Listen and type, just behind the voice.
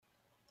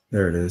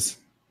There it is.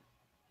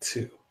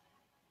 2.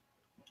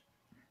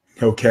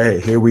 Okay,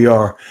 here we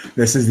are.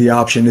 This is the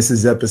option. This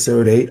is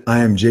episode 8. I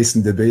am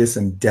Jason DeBias,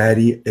 and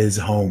Daddy is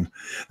home.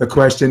 The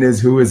question is,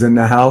 who is in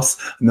the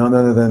house? None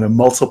other than a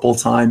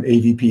multiple-time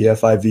AVP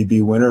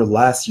FIVB winner,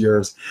 last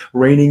year's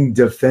reigning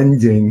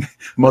defending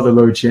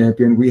Motherlode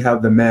champion. We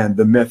have the man,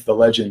 the myth, the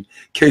legend,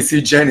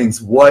 Casey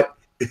Jennings. What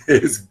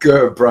is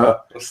good, bro?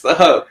 What's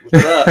up?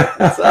 What's up?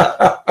 What's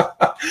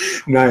up?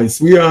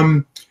 Nice. We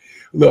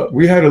look,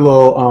 we had a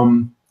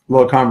little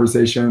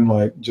conversation,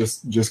 like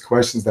just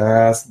questions to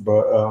ask,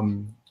 but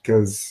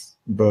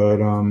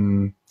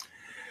the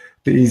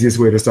easiest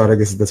way to start, I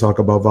guess, is to talk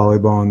about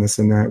volleyball and this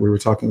and that. We were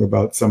talking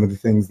about some of the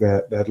things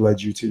that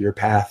led you to your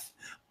path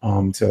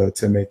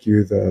to make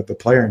you the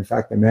player, in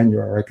fact, the man you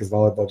are, right? Because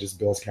volleyball just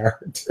builds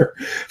character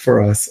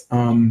for us.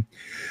 I'd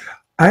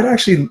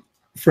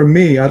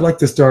like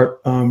to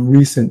start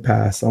recent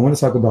past. I want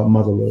to talk about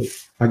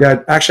Motherlode. I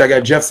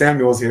got Jeff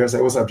Samuels here. Say,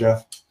 what's up,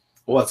 Jeff?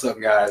 What's up,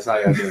 guys? How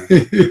y'all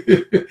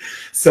doing?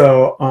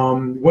 So,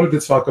 wanted to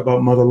talk about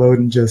Motherlode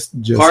and just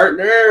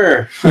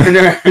partner.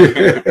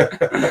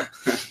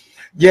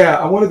 Yeah,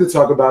 I wanted to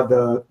talk about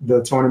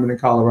the tournament in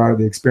Colorado,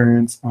 the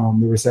experience, the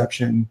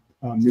reception,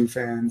 new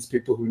fans,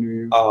 people who knew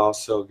you. Oh,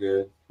 so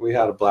good. We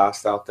had a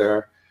blast out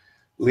there.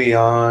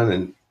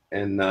 Leon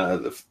and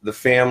the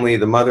family,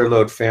 the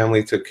Motherlode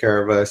family, took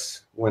care of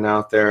us. Went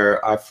out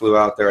there. I flew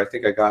out there. I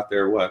think I got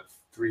there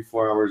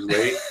 3-4 hours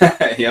late.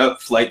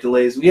 Yep, flight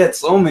delays. We had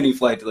so many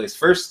flight delays.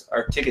 First,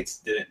 our tickets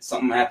didn't.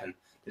 Something happened.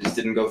 It just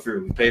didn't go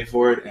through. We paid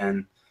for it,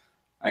 and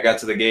I got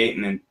to the gate,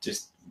 and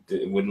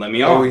it wouldn't let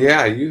me off. Oh,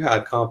 yeah, you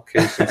had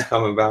complications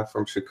coming back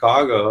from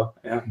Chicago.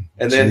 Yeah.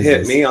 And then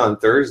hit me on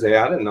Thursday.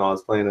 I didn't know I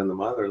was playing in the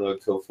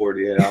Motherlode till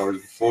 48 hours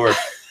before.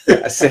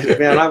 I said,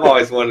 man, I've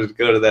always wanted to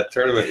go to that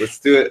tournament. Let's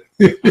do it.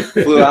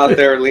 Flew out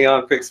there.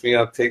 Leon picks me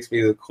up, takes me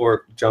to the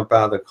court, jump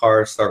out of the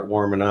car, start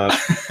warming up.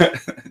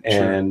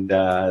 And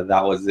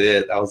that was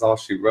it. That was all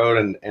she wrote.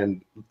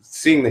 And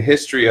seeing the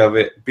history of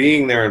it,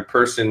 being there in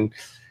person,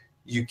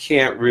 you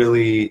can't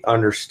really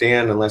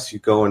understand unless you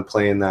go and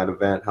play in that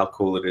event how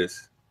cool it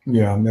is.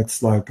 Yeah,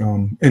 it's like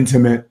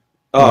intimate.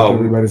 Oh, like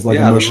everybody's like,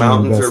 yeah, the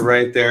mountains are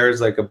right there.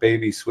 It's like a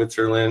baby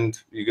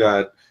Switzerland. You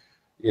got,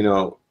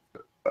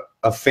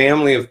 a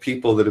family of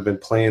people that have been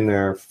playing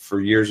there for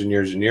years and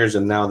years and years,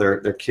 and now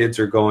their kids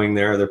are going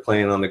there. They're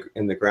playing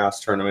in the grass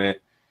tournament,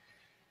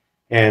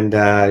 and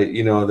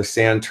the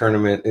sand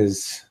tournament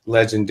is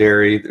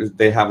legendary.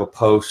 They have a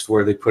post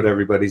where they put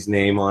everybody's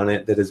name on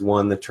it that has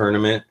won the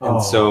tournament,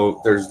 and so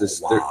there's this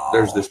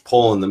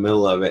pole in the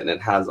middle of it, and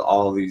it has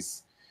all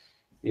these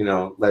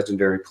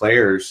legendary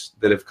players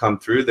that have come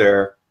through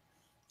there.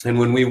 And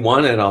when we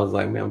won it, I was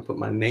like, man, put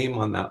my name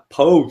on that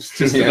post.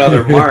 Just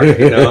another mark,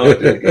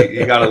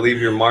 You got to leave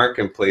your mark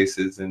in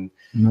places. And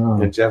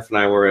Jeff and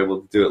I were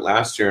able to do it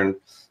last year. And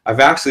I've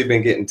actually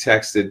been getting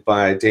texted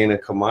by Dana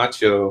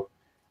Camacho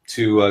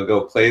to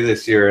go play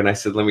this year. And I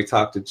said, let me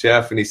talk to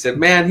Jeff. And he said,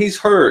 man, he's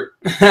hurt.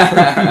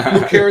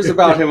 Who cares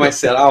about him? I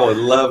said, I would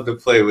love to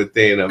play with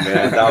Dana,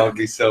 man. That would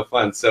be so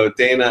fun. So,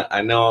 Dana,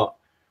 I know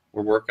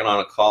we're working on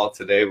a call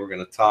today. We're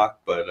going to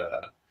talk, but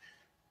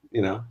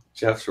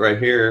Jeff's right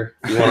here.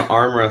 You want to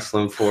arm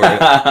wrestle him for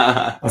it?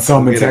 I saw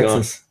him in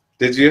Texas.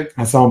 Did you?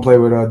 I saw him play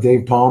with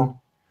Dave Palm.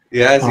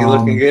 Yeah, is he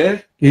looking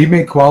good? He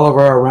made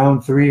qualifier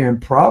round 3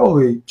 and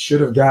probably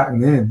should have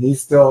gotten in.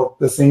 He's still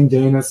the same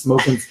Dana,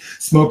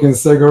 smoking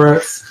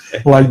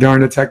cigarettes like during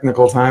the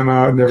technical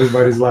timeout, and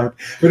everybody's like,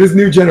 but his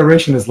new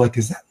generation is like,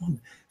 is that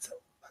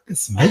fucking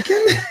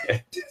smoking?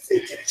 Did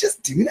he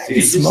just do that?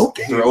 He's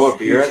smoking. Throw a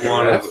beer.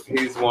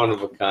 He's one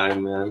of a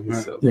kind, man.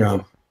 He's so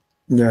cool.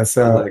 Yeah,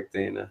 so I like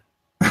Dana.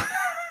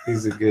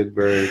 He's a good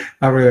bird.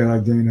 I really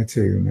like Dana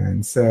too,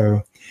 man.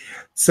 So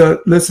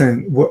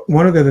listen,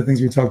 one of the other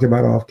things we talked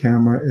about off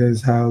camera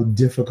is how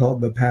difficult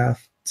the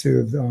path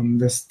to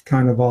this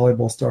kind of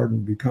volleyball starting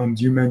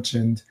becomes. You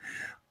mentioned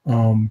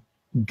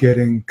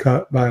getting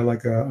cut by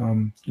like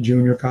a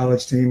junior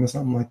college team or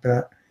something like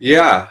that.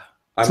 Yeah,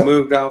 I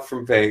moved out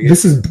from Vegas.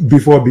 This is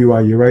before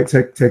BYU, right?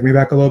 Take me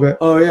back a little bit.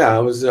 Oh yeah, I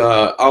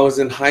was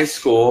in high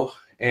school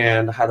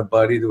and I had a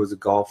buddy that was a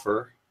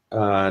golfer.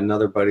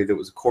 Another buddy that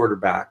was a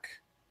quarterback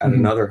at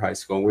another high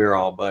school, and we were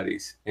all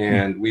buddies.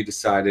 And we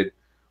decided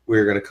we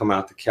were going to come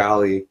out to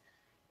Cali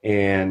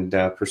and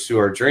pursue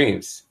our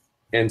dreams.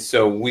 And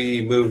so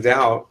we moved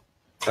out,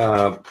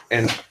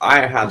 and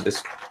I had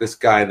this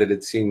guy that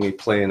had seen me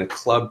play in a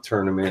club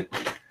tournament.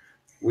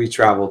 We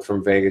traveled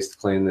from Vegas to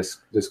play in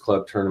this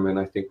club tournament.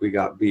 I think we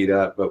got beat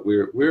up, but we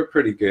were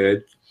pretty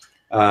good.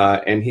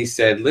 And he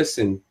said,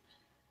 listen,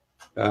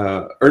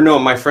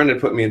 my friend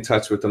had put me in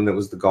touch with him that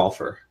was the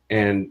golfer.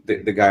 And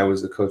the guy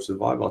was the coach of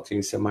the volleyball team.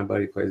 He said, my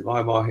buddy plays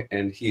volleyball.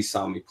 And he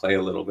saw me play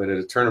a little bit at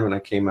a tournament I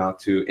came out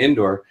to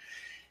indoor.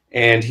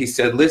 And he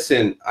said,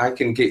 listen, I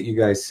can get you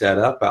guys set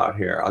up out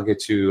here. I'll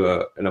get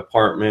you an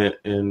apartment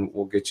and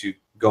we'll get you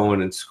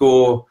going in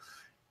school.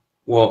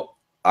 Well,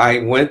 I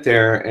went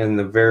there, and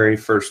the very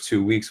first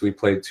 2 weeks we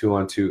played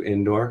 2-on-2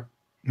 indoor.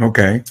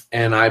 Okay.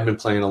 And I've been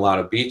playing a lot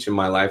of beach in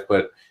my life,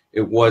 but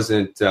it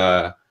wasn't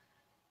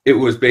it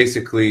was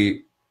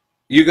basically,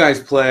 you guys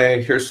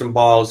play, here's some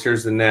balls,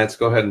 here's the nets,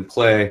 go ahead and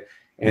play.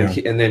 And,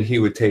 and then he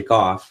would take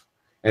off,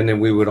 and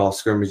then we would all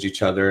scrimmage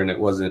each other. And it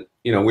wasn't,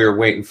 you know, we were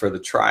waiting for the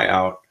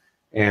tryout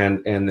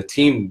and the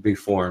team to be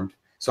formed.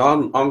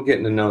 So I'm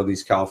getting to know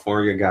these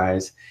California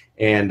guys.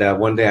 And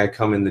one day I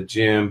come in the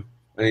gym,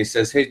 and he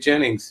says, "Hey,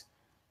 Jennings,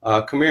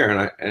 come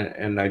here."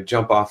 And I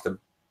jump off the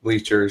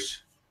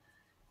bleachers,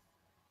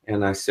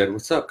 and I said,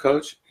 "What's up,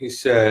 coach?" He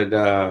said,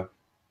 "I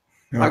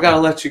got to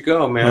let you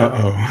go,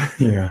 man."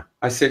 Yeah.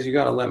 I said, "You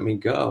got to let me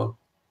go.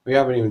 We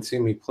haven't even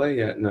seen me play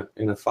yet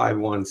in a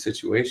 5-1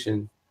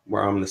 situation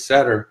where I'm the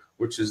setter,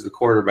 which is the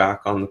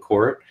quarterback on the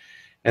court."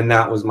 And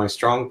that was my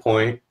strong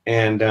point.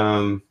 And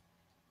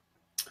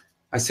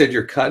I said,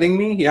 "You're cutting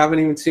me? You haven't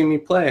even seen me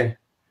play."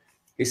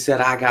 He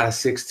said, "I got a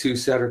 6'2"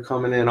 setter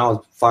coming in." I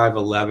was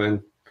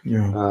 5'11",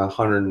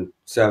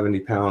 170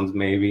 pounds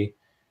maybe.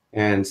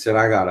 And said,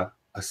 "I got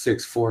a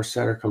 6'4"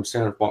 setter from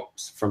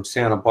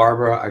Santa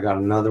Barbara. I got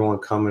another one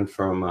coming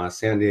from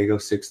San Diego,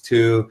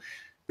 6'2",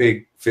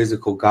 big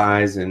physical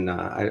guys. And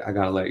I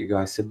got to let you go."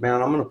 I said,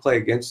 "Man, I'm going to play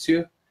against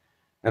you,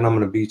 and I'm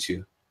going to beat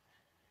you."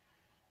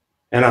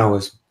 And I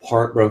was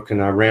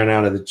heartbroken. I ran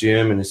out of the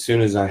gym, and as soon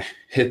as I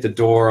hit the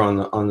door on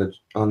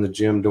the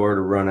gym door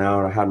to run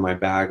out, I had my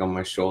bag on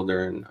my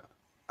shoulder, and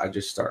I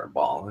just started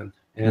bawling.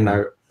 And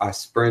I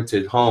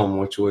sprinted home,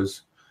 which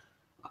was,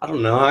 I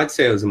don't know, I'd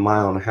say it was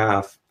 1.5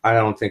 miles. I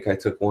don't think I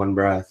took one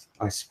breath.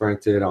 I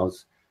sprinted. I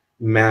was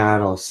mad.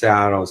 I was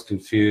sad. I was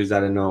confused. I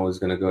didn't know I was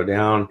going to go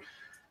down.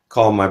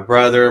 Called my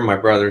brother. My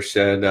brother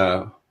said,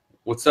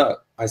 "What's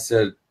up?" I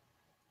said,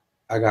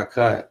 "I got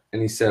cut."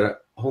 And he said,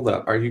 "Hold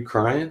up. Are you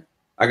crying?"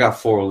 I got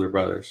 4 older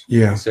brothers.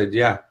 Yeah. I said,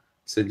 "Yeah." I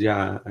said,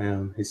 "Yeah, I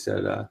am." He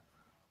said,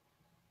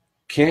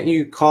 "Can't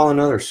you call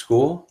another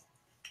school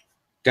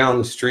down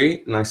the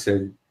street?" And I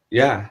said,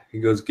 "Yeah."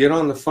 He goes, "Get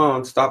on the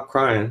phone, stop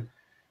crying,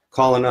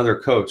 call another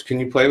coach. Can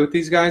you play with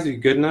these guys? Are you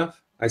good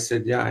enough?" I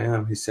said, "Yeah, I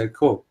am." He said,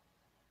 "Cool.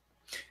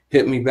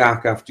 Hit me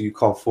back after you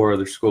call 4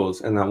 other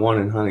schools, and that one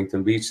in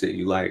Huntington Beach that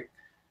you like,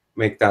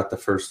 make that the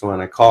first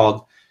one." I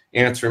called,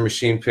 answering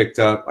machine picked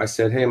up. I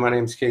said, "Hey, my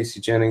name's Casey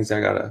Jennings.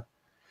 I got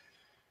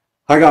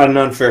an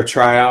unfair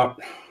tryout.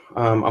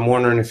 I'm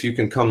wondering if you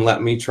can come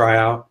let me try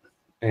out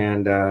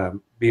and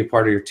be a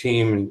part of your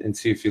team and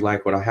see if you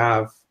like what I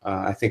have.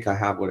 I think I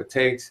have what it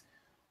takes."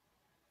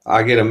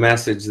 I get a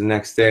message the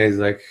next day. It's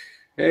like,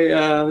 "Hey,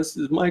 this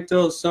is Mike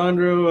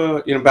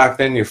D'Alessandro." You know, back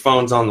then your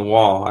phone's on the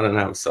wall. I didn't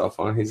have a cell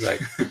phone. He's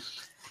like,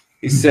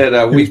 he said,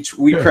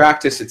 we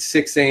practice at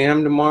 6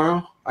 a.m.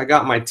 tomorrow. I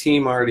got my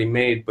team already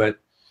made, but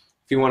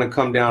if you want to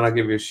come down, I'll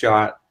give you a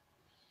shot.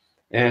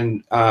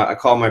 And I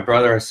called my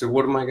brother. I said,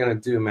 "What am I going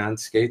to do, man?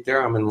 Skate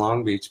there?" I'm in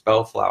Long Beach,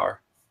 Bellflower,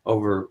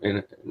 over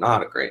in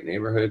not a great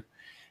neighborhood.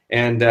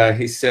 And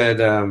he said,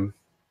 "I'm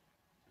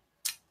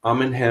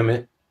in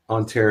Hemet,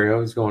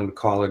 Ontario." He's going to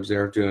college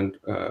there, doing.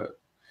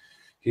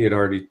 He had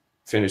already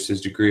finished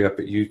his degree up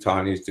at Utah,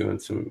 and he's doing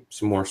some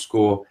more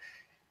school.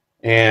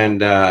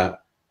 And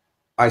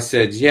I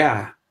said,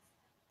 "Yeah,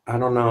 I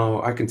don't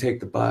know. I can take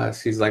the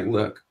bus." He's like,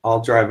 "Look,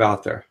 I'll drive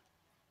out there."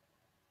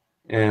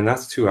 And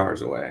that's 2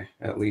 hours away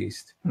at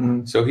least.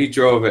 So he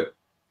drove at,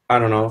 I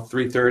don't know,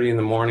 3:30 in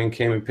the morning,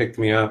 came and picked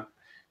me up,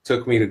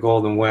 took me to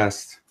Golden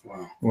West.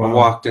 Wow. I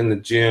walked in the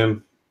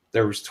gym.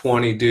 There was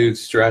 20 dudes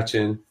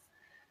stretching,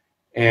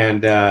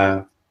 and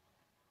they're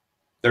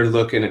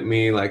looking at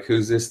me like,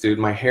 "Who's this dude?"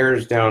 My hair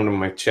is down to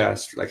my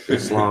chest, like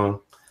this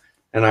long,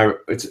 and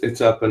it's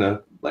up in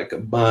a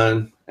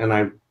bun. And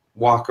I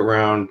walk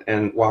around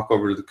and walk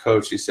over to the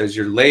coach. He says,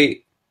 "You're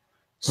late.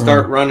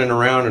 Start running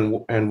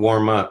around and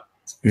warm up."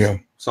 Yeah.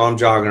 So I'm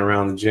jogging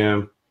around the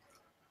gym,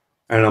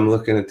 and I'm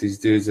looking at these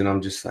dudes, and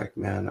I'm just like,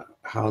 "Man,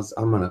 I'm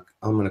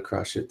gonna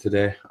crush it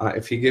today.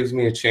 If he gives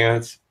me a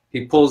chance."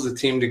 He pulls the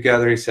team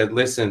together. He said,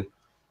 "Listen,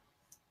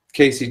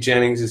 Casey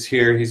Jennings is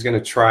here. He's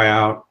gonna try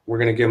out. We're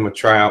gonna give him a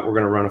tryout. We're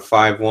gonna run a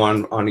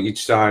 5-1 on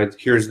each side.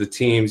 Here's the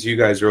teams. You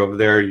guys are over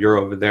there. You're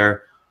over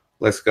there.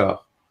 Let's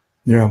go."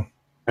 Yeah.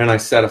 And I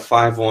set a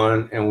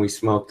 5-1, and we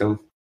smoked them.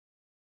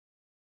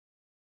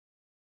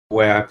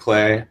 Way I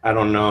play, I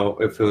don't know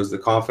if it was the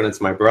confidence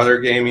my brother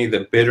gave me,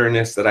 the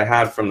bitterness that I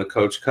had from the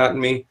coach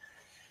cutting me.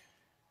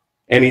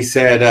 And he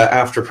said,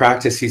 after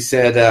practice, he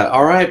said,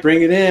 "All right,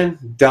 bring it in."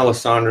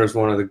 D'Alessandro is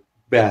one of the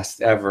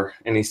best ever.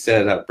 And he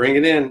said, "Bring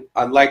it in.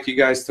 I'd like you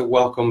guys to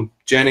welcome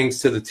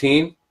Jennings to the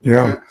team."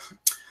 Yeah.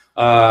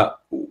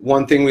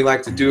 One thing we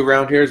like to do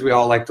around here is we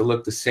all like to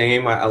look the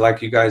same. I like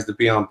you guys to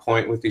be on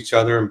point with each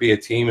other and be a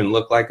team and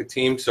look like a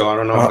team. So I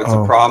don't know if it's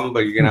a problem,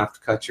 but you're going to have to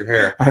cut your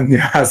hair.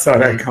 Yeah, I saw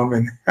that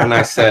coming. And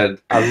I said,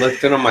 I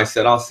looked at him, I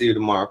said, "I'll see you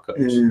tomorrow, coach."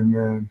 Yeah,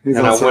 man. He's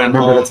And also I went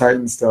remember home. the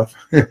Titan stuff.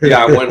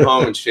 Yeah, I went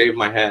home and shaved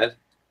my head.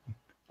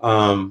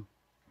 I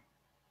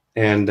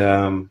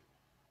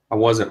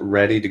wasn't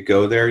ready to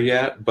go there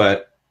yet,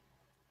 but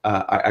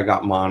I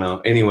got mono.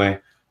 Anyway,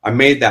 I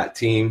made that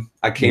team.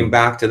 I came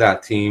back to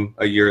that team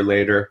a year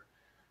later.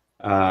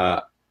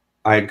 I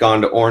had gone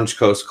to Orange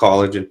Coast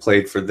College and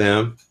played for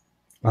them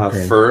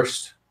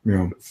first.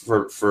 Yeah.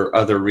 for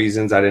other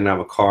reasons. I didn't have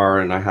a car,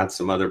 and I had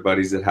some other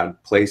buddies that had a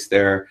place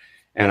there.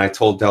 And I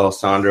told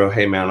D'Alessandro,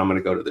 hey, man, I'm going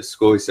to go to this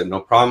school. He said, no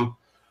problem.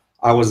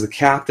 I was the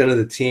captain of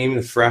the team,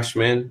 the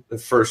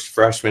first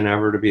freshman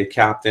ever to be a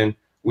captain.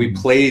 We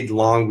played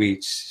Long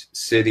Beach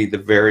City the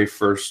very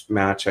first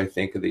match, I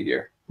think, of the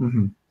year.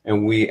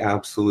 And we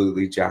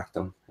absolutely jacked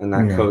them. And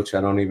that coach,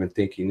 I don't even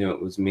think he knew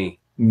it was me.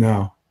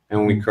 No.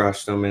 And we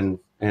crushed them.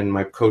 And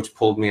my coach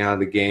pulled me out of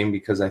the game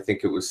because I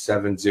think it was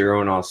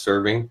 7-0 and I was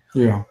serving.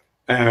 Yeah.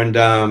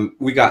 And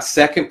we got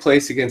second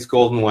place against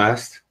Golden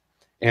West.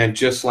 And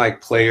just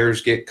like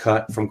players get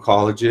cut from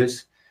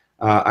colleges,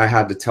 I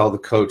had to tell the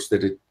coach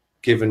that it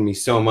given me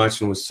so much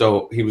and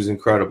he was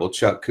incredible.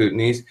 Chuck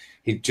Kootenays,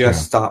 he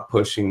just stopped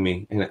pushing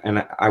me.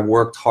 And I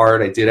worked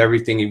hard. I did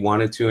everything he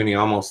wanted to. And he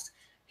almost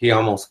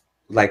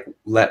like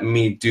let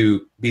me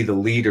be the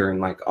leader and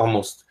like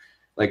almost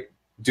like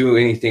do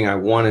anything I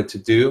wanted to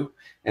do.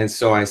 And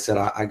so I said,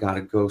 I got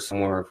to go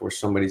somewhere where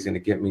somebody's going to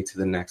get me to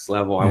the next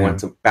level. I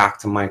went back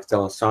to Mike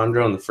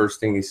D'Alessandro, and the first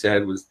thing he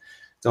said was,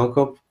 don't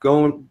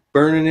go and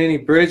burning any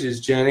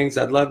bridges, Jennings.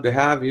 I'd love to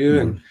have you.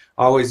 And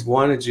always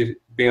wanted you to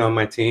be on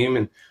my team.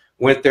 And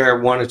went there,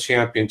 won a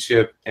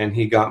championship, and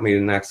he got me to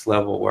the next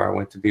level where I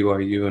went to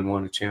BYU and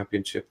won a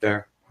championship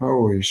there.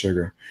 Holy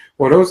sugar.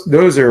 Well,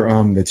 those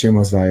are the two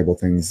most valuable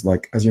things.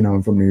 Like, as you know,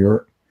 I'm from New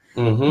York.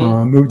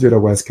 Moved to the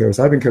West Coast.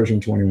 I've been coaching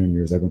 21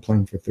 years. I've been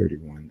playing for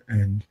 31.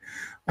 And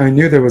I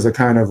knew there was a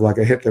kind of like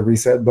a hit the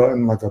reset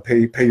button, like a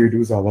pay your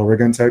dues all over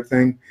again type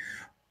thing.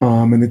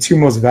 And the two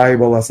most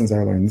valuable lessons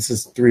I learned, this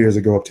is 3 years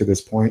ago up to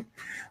this point.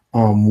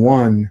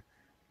 One,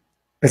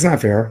 it's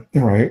not fair,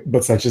 right?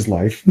 But such is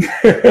life,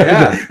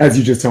 as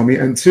you just told me.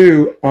 And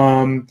two,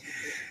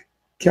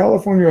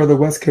 California or the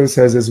West Coast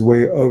has this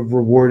way of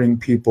rewarding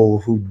people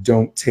who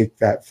don't take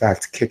that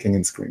fact kicking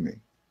and screaming.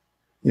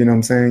 You know what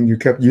I'm saying? You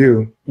kept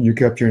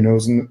your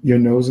nose in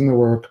the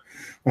work.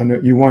 I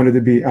know you wanted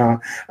to be.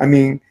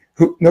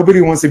 Nobody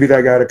wants to be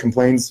that guy that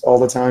complains all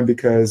the time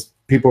because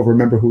people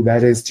remember who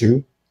that is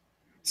too.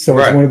 So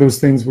it's one of those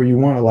things where you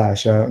want to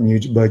lash out,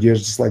 but you're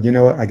just like, you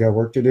know what? I got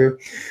work to do.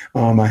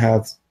 I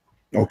have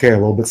a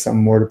little bit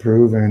something more to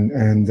prove,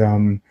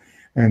 and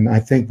I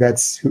think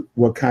that's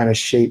what kind of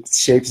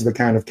shapes the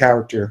kind of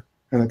character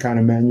and the kind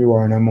of man you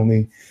are. And I'm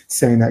only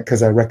saying that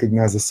because I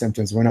recognize the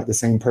symptoms. We're not the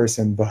same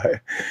person,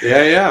 but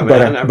man.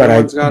 But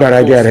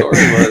I get it.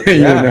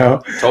 You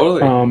know,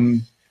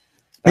 totally.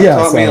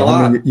 Taught me a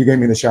lot. You gave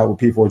me the shot with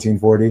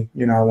P1440.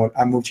 You know,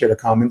 I moved here to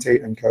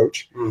commentate and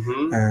coach,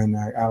 and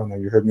I don't know.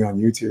 You heard me on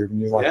YouTube, and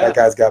you're like, that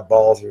guy's got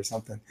balls or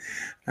something.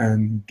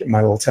 And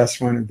my little test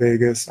run in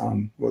Vegas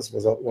was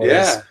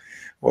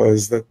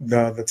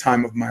the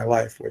time of my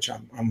life, which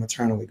I'm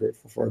eternally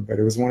grateful for. But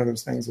it was one of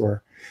those things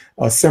where,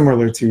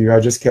 similar to you, I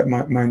just kept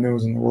my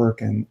nose in the work.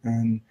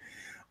 And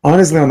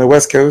honestly, on the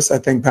West Coast, I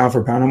think pound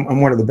for pound,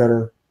 I'm one of the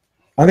better.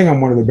 I think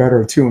I'm one of the better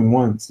of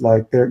 2-in-1s.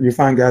 Like you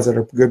find guys that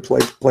are good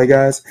play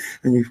guys,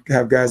 and you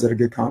have guys that are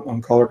good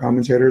color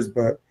commentators.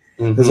 But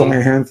there's only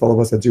a handful of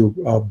us that do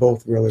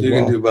both really well. You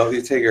can do both.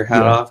 You take your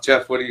hat off,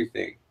 Jeff. What do you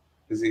think?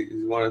 Is he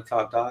one of the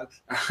top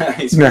dogs?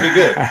 He's pretty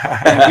good.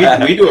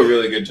 we do a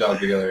really good job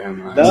together, him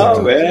and I.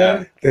 No,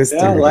 man.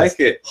 I like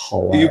it.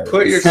 Hilarious. You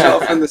put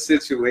yourself in the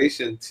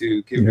situation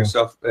to give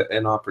yourself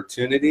an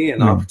opportunity,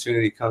 and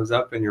opportunity comes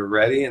up, and you're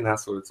ready, and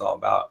that's what it's all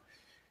about.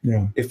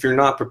 Yeah. If you're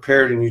not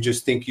prepared and you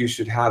just think you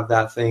should have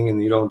that thing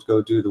and you don't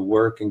go do the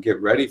work and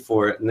get ready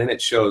for it, and then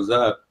it shows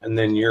up, and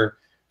then you're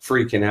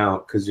freaking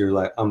out because you're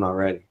like, I'm not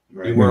ready.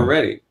 Right. You weren't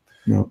ready.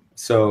 No.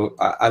 So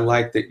I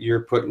like that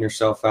you're putting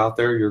yourself out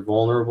there. You're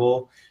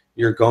vulnerable.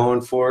 You're going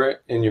for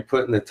it, and you're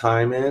putting the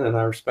time in, and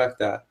I respect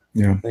that.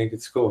 Yeah. I think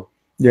it's cool.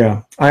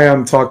 Yeah. I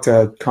talked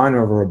to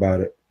Conover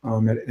about it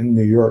in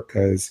New York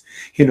because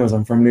he knows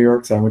I'm from New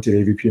York. So I went to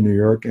the AVP New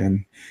York,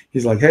 and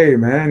he's like, hey,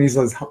 man, he's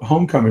like,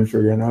 homecoming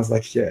for you. And I was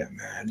like, yeah,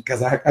 man,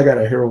 because I got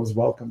a hero's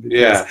welcome.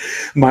 Because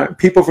my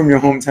people from your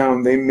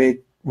hometown, they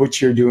make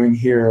what you're doing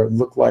here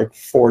look like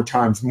 4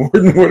 times more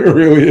than what it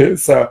really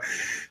is.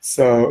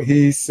 So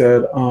he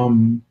said,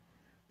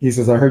 he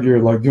says, I heard you're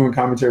like doing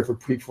commentary for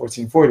Peak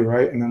 1440,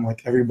 right? And then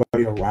like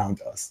everybody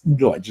around us,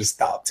 like just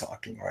stopped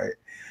talking, right?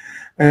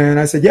 And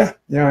I said, yeah,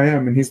 I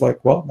am. And he's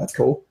like, well, that's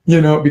cool,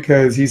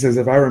 because he says,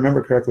 if I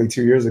remember correctly,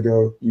 2 years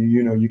ago,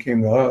 you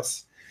came to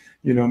us.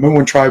 Remember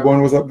when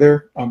Tri-Born was up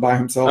there by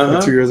himself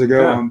like 2 years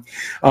ago?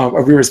 Yeah.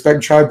 We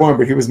respect Tri-Born,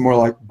 but he was more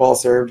like ball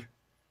served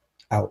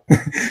out.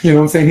 You know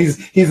what I'm saying?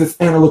 He's this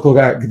analytical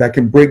guy that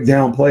can break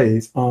down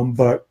plays,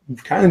 but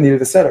kind of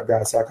needed a setup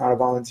guy, so I kind of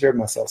volunteered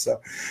myself. So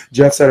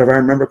Jeff said, if I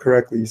remember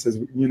correctly, he says,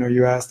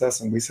 you asked us,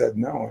 and we said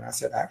no. And I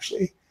said,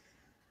 actually,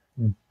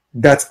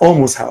 that's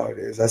almost how it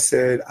is. I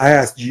said, I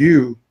asked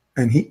you,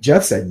 and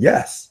Jeff said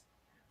yes.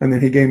 And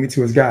then he gave me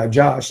to his guy,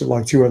 Josh,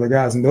 like 2 other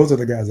guys. And those are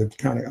the guys that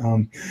kind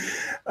of,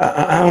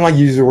 I don't like to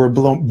use the word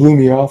blew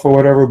me off or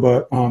whatever,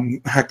 but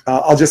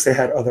I'll just say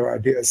had other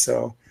ideas.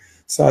 So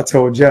So I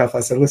told Jeff, I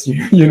said, listen,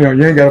 you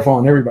ain't got to fall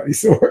on everybody's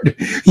sword,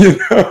 he's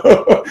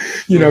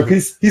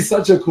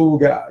such a cool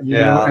guy,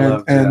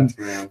 and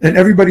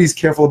everybody's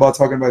careful about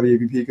talking about the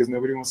AVP because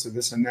nobody wants to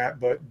this and that.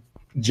 But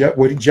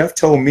what Jeff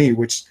told me,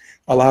 which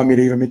allowed me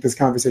to even make this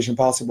conversation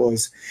possible,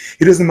 is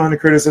he doesn't mind the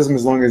criticism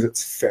as long as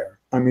it's fair.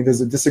 I mean, there's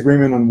a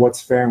disagreement on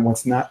what's fair and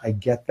what's not. I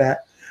get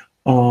that.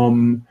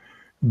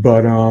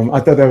 But I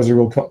thought that was a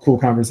real cool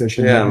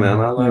conversation. Yeah, man,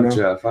 I love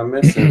Jeff. I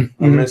miss him.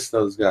 I miss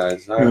those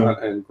guys.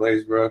 And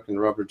Glazebrook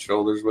and rubbed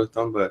shoulders with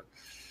them. But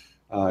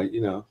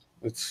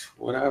it's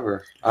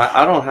whatever.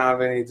 I don't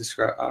have any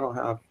I don't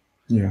have.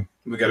 Yeah.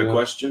 We got a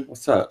question.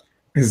 What's up?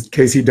 Is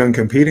Casey done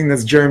competing?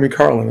 That's Jeremy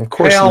Carlin, of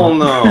course. Hell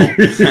no.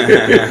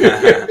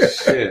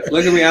 Shit.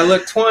 Look at me. I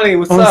look 20.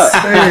 What's up?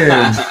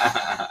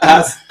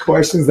 Ask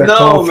questions that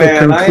call for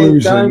conclusion. I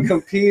ain't done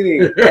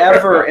competing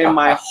ever in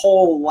my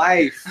whole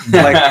life.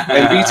 Like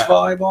in beach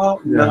volleyball?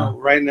 Yeah. No.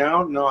 Right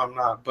now? No, I'm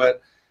not.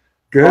 But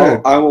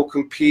good. I will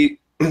compete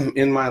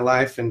in my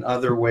life in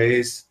other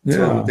ways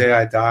till the day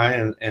I die.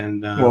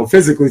 And well,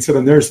 physically to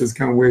the nurses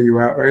kind of wear you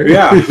out, right?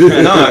 Yeah.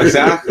 No,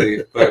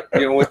 exactly. But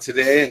with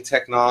today and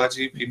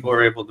technology, people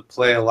are able to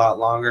play a lot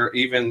longer,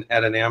 even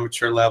at an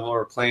amateur level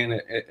or playing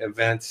at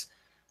events.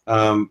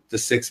 The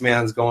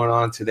 6-man's going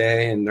on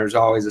today, and there's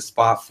always a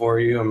spot for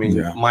you. I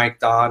mean, Mike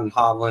Dodd and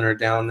Hovland are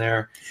down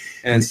there,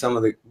 and some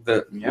of the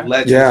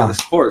legends of the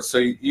sport. So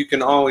you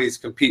can always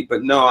compete.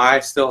 But no,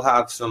 I still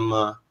have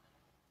some.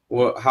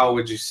 How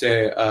would you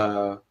say?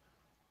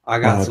 I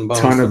got some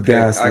bones to pick.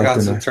 I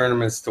got some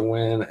tournaments to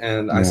win,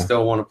 and I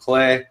still want to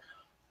play.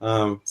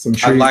 Some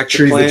trees, I'd like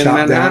to play in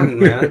Manhattan,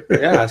 man.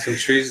 Yeah, some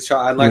trees.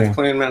 I'd like to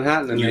play in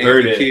Manhattan in the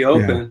AVP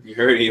Open. You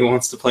heard it. He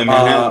wants to play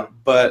Manhattan,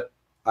 but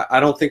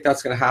I don't think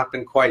that's going to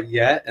happen quite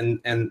yet.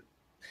 And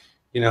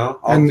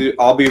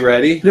I'll be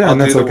ready. Yeah, I'll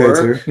and that's do the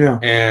work. too. Yeah,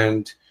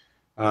 and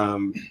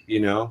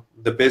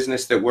the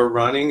business that we're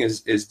running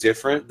is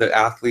different. The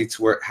athletes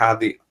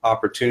had the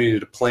opportunity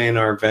to play in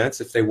our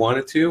events if they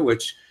wanted to,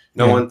 which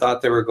no one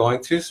thought they were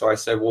going to. So I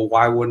said, well,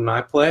 why wouldn't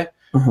I play?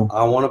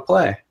 I want to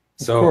play.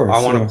 So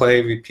I want to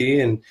play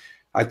AVP. And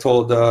I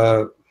told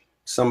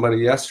somebody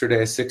yesterday,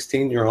 a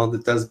 16-year-old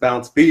that does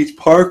Bounce Beach,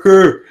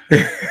 Parker.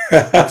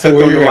 I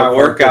took him to my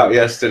workout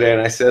yesterday,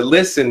 and I said,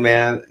 listen,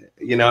 man,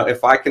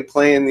 if I can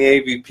play in the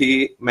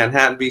AVP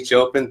Manhattan Beach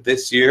Open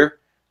this year,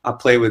 I'll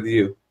play with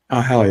you.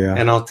 Oh, hell yeah.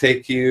 And I'll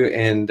take you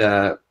and,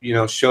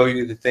 show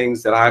you the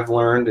things that I've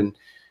learned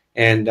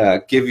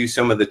and give you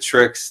some of the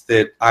tricks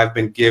that I've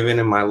been given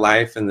in my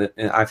life. And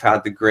I've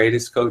had the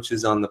greatest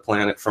coaches on the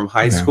planet from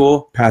high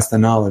school. Pass the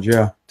knowledge,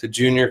 to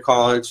junior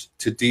college,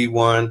 to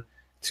D1,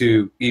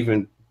 to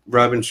even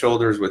rubbing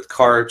shoulders with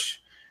Karch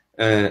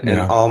and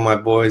all my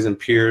boys and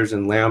peers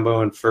and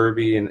Lambo and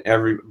FIVB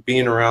and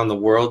being around the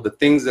world. The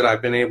things that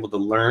I've been able to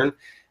learn,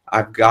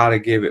 I've got to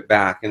give it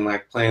back. And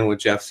like playing with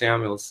Jeff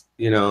Samuels,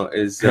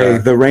 is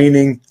the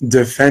reigning,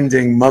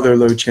 defending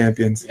Motherlode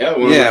champions. Yeah,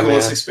 one of the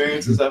coolest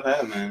experiences I've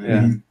had, man.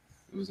 Yeah,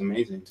 it was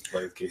amazing to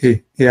play with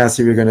Casey. He asked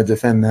if you're going to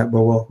defend that,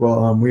 but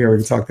we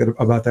already talked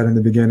about that in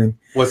the beginning.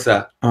 What's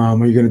that? Are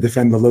you going to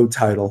defend the load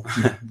title?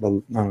 I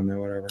don't know,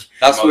 whatever.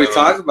 That's what we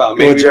talked about.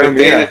 Maybe with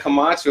Dana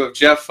Camacho.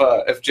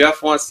 If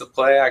Jeff wants to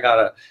play, I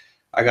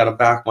gotta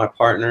back my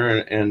partner,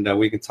 and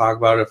we can talk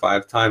about it. If I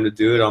have time to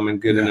do it, I'm in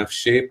good enough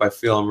shape. I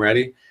feel I'm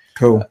ready.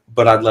 Cool.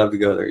 But I'd love to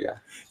go there. Yeah.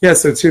 Yeah.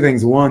 So 2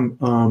 things. One,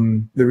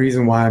 the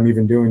reason why I'm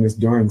even doing this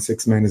during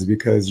 6-man is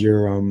because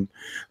your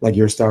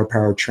star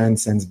power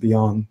transcends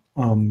beyond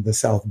the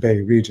South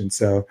Bay region.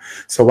 So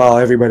while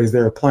everybody's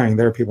there playing,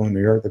 there are people in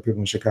New York, there are people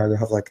in Chicago.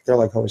 They're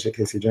like, holy shit,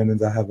 Casey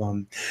Jennings. I have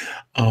I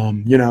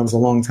was a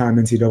long time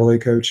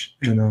NCAA coach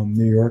in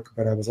New York,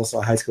 but I was also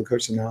a high school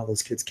coach, and now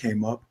those kids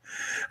came up,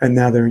 and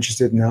now they're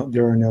interested in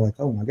outdoor, and they're like,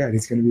 oh my God,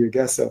 he's going to be a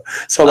guest. So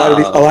a lot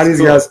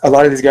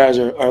of these guys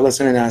are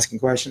listening and asking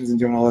questions and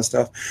doing all that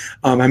stuff.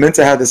 I meant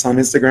to have this on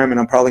Instagram, and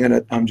I'm probably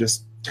going to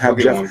just have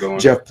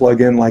Jeff plug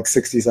in like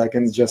 60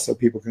 seconds just so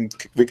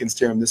we can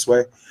steer him this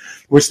way,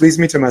 which leads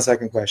me to my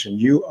second question.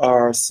 You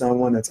are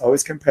someone that's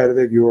always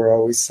competitive. You are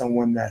always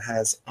someone that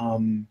has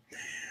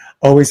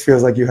always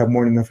feels like you have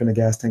more than enough in the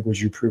gas tank,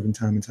 which you've proven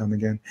time and time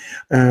again.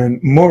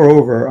 And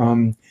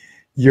moreover,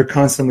 you're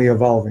constantly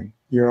evolving.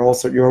 You're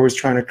always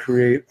trying to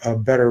create a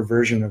better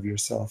version of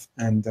yourself,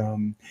 and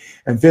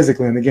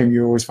physically in the game,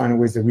 you're always finding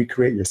ways to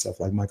recreate yourself,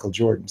 like Michael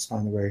Jordan's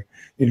found a way.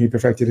 He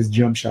perfected his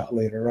jump shot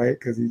later, right?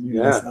 Because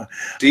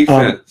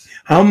defense.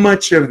 How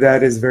much of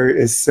that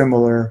is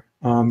similar?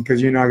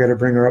 Because I got to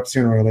bring her up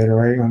sooner or later,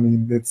 right? I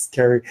mean, it's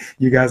Kerri.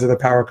 You guys are the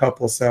power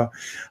couple. So,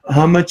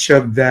 how much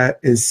of that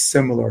is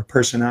similar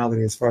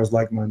personality as far as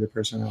like-minded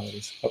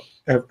personalities?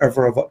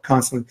 Ever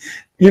constantly,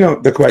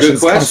 the question is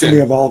constantly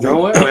evolving.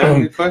 No way,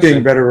 man. Good question.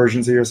 Being better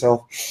versions of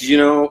yourself.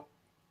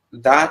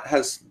 That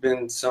has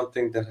been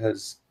something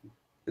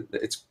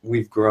that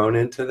we've grown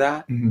into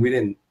that. Mm-hmm. We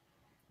didn't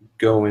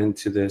go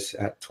into this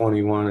at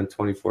 21 and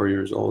 24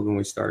 years old when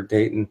we started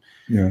dating.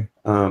 Yeah.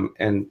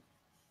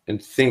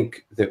 And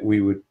think that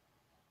we would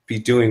be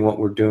doing what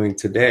we're doing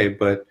today.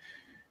 But,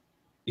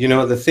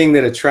 the thing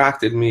that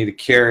attracted me to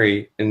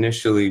Kerri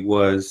initially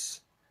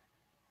was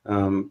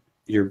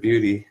your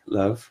beauty,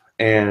 love.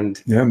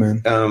 And yeah,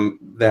 man.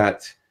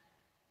 That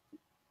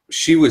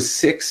she was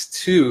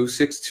 6'2",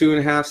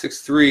 6'2.5",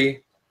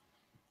 6'3"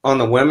 on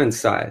the women's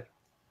side.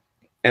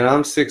 And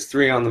I'm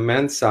 6'3" on the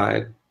men's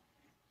side.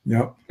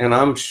 Yep. And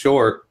I'm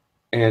short,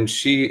 and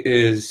she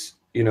is,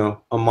 you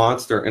know, a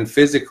monster. And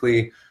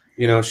physically,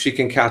 you know, she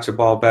can catch a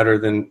ball better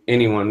than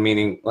anyone,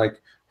 meaning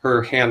like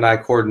her hand-eye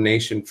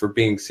coordination for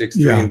being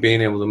 6'3" and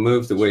being able to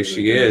move the way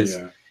she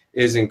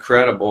is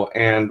incredible.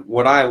 And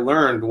what I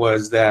learned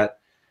was that,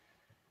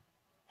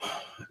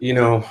 you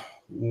know,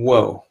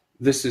 whoa,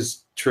 this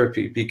is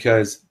trippy,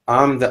 because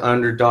I'm the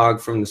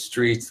underdog from the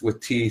streets with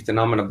teeth, and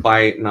I'm going to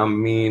bite, and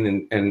I'm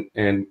mean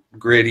and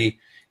gritty.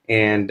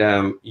 And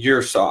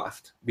you're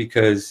soft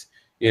because,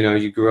 you know,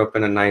 you grew up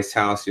in a nice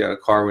house, you had a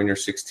car when you're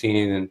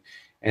 16.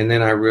 And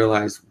then I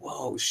realized,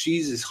 whoa,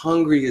 she's as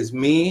hungry as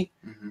me,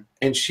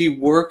 and she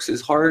works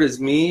as hard as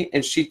me,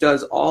 and she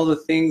does all the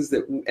things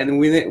that,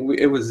 and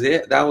it was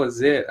it. That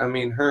was it. I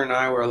mean, her and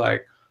I were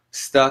like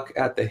stuck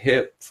at the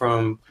hip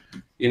from,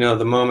 you know,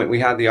 the moment we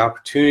had the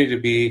opportunity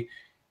to be.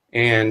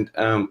 And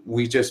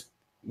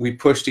we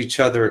pushed each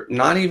other.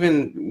 Not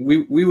even,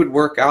 we would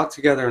work out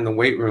together in the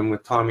weight room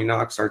with Tommy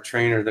Knox, our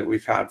trainer that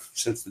we've had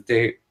since the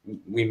day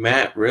we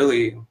met,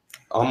 really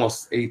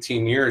almost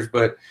 18 years.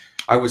 But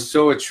I was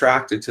so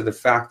attracted to the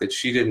fact that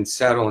she didn't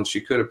settle, and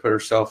she could have put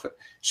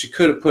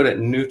it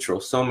in neutral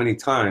so many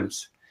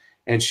times,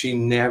 and she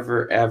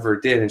never ever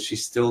did, and she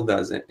still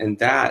doesn't. And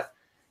that,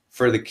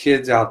 for the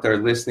kids out there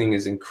listening,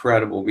 is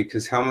incredible,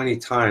 because how many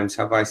times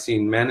have I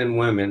seen men and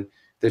women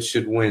that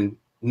should win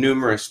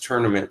numerous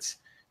tournaments?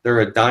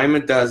 They're a dime a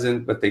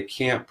dozen, but they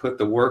can't put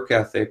the work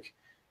ethic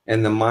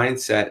and the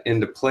mindset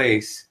into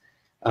place.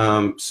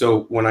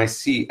 So when I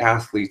see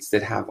athletes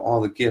that have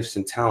all the gifts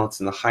and talents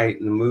and the height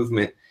and the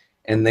movement,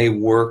 and they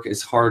work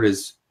as hard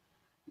as,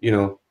 you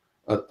know,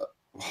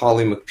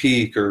 Holly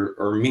McPeak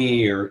or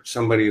me or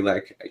somebody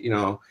like, you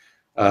know,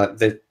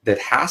 that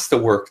has to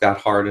work that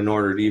hard in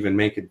order to even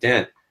make a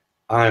dent,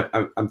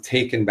 I'm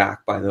taken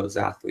back by those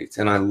athletes,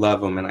 and I love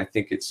them, and I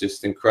think it's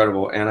just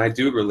incredible. And I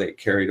do relate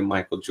Kerri to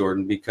Michael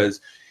Jordan, because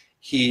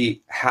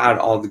he had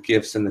all the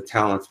gifts and the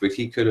talents, but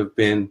he could have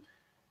been,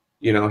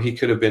 you know, he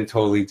could have been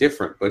totally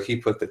different, but he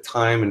put the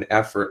time and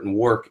effort and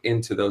work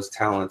into those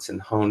talents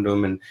and honed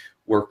them and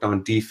worked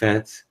on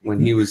defense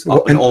when he was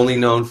only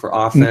known for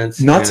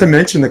offense. Not to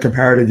mention the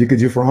comparative you could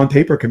do for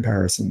on-paper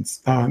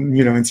comparisons.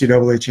 You know,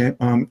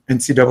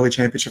 NCAA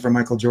championship for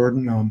Michael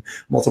Jordan,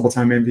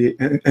 multiple-time NBA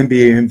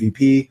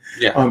MVP.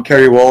 Yeah.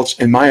 Kerri Walsh,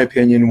 in my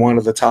opinion, one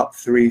of the top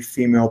 3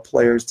 female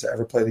players to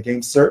ever play the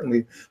game.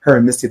 Certainly her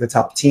and Misty, the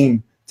top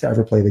team to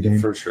ever play the game.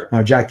 For sure.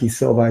 Jackie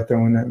Silva, I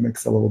throw in that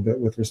mix a little bit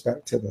with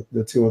respect to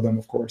the two of them,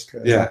 of course.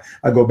 Yeah.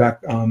 I go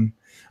back,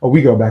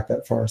 we go back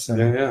that far. So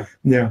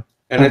yeah.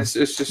 And it's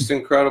just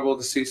incredible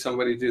to see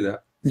somebody do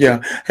that.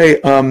 Yeah. Hey,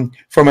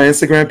 for my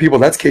Instagram people,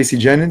 that's Casey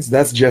Jennings.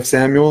 That's Jeff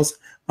Samuels.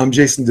 I'm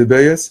Jason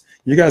DeBillas.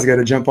 You guys got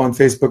to jump on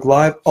Facebook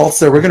Live.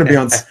 Also, we're going to be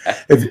on,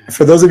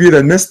 for those of you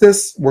that missed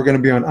this, we're going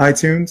to be on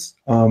iTunes.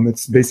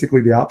 It's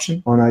basically the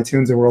option on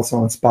iTunes, and we're also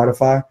on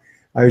Spotify.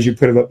 I usually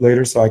put it up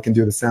later so I can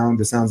do the sound.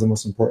 The sound's the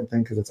most important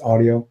thing because it's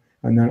audio,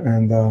 and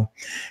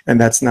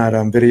that's not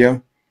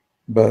video.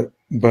 But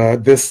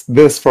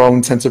this for all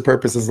intents and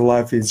purposes, the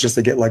live feeds just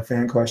to get like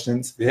fan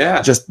questions.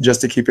 Yeah.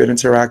 Just to keep it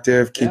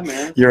interactive.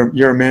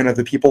 You're a man of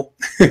the people.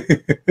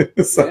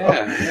 So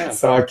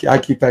I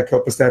keep that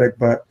copacetic.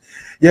 But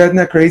yeah, isn't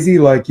that crazy?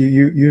 Like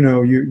you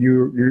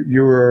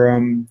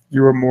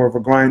were more of a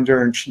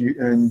grinder,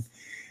 and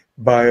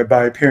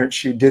by appearance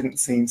she didn't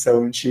seem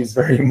so, and she's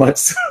very much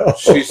so.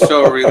 She's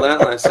so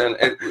relentless, and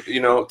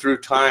you know, through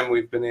time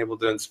we've been able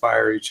to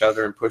inspire each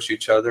other and push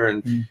each other.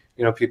 And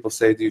you know, people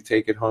say, do you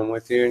take it home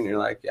with you? And you're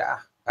like, yeah,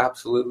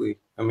 absolutely.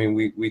 I mean,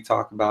 we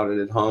talk about it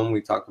at home.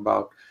 We talk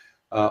about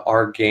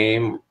our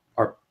game.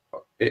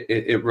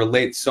 It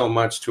relates so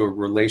much to a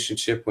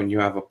relationship when you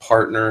have a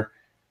partner.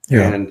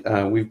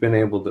 And we've been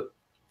able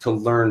to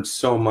learn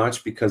so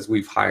much because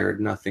we've hired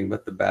nothing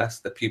but the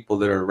best. The people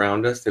that are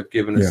around us have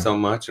given us so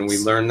much, and we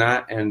learn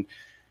that. And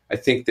I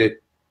think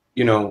that,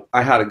 you know,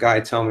 I had a guy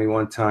tell me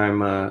one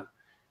time,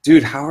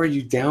 dude, how are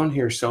you down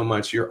here so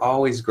much? You're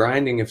always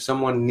grinding. If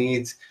someone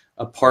needs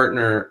a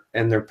partner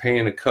and they're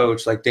paying a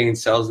coach, like Dane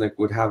Selznick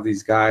would have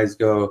these guys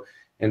go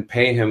and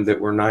pay him that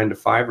were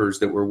 9-to-5ers,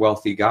 that were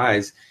wealthy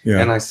guys.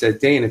 And I said,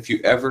 Dane, if you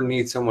ever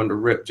need someone to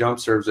rip jump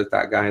serves at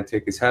that guy and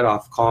take his head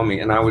off, call me.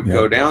 And I would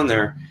go down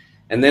there,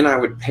 and then I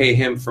would pay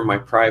him for my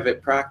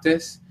private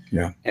practice.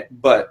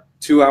 But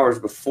 2 hours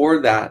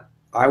before that,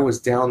 I was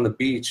down the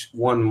beach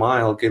 1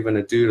 mile giving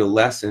a dude a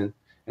lesson,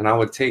 and I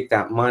would take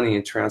that money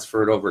and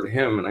transfer it over to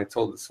him. And I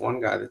told this one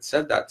guy that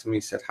said that to me,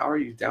 he said, how are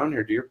you down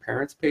here? Do your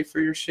parents pay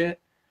for your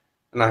shit?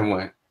 And I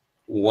went,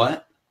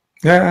 what?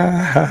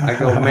 I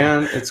go,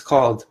 man, it's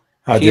called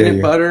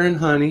peanut butter and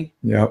honey.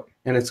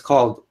 And it's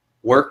called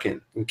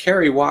working. And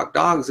Kerri walked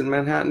dogs in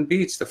Manhattan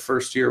Beach the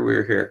first year we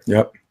were here.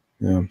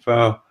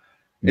 So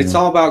it's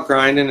all about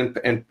grinding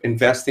and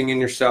investing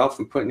in yourself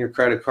and putting your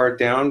credit card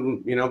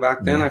down. You know,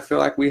 back then I feel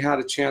like we had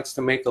a chance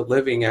to make a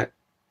living at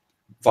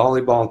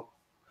volleyball,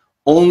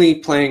 only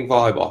playing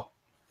volleyball.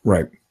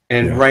 Right.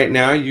 And right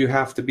now you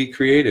have to be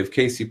creative.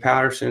 Casey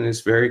Patterson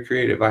is very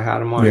creative. I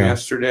had him on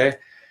yesterday.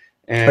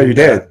 And, you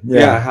did?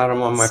 Yeah, I had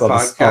him on my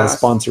podcast. All the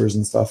sponsors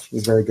and stuff. He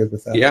was very good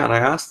with that. Yeah, and I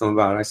asked him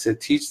about it. I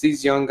said, teach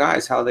these young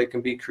guys how they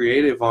can be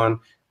creative on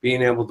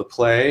being able to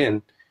play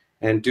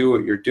and do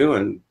what you're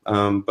doing.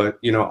 But,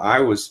 you know, I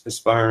was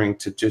aspiring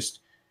to just,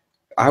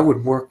 I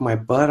would work my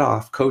butt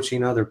off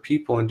coaching other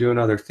people and doing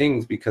other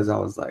things because I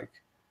was like,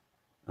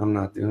 I'm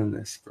not doing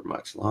this for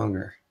much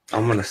longer.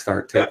 I'm going to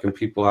start taking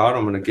people out.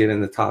 I'm going to get in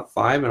the top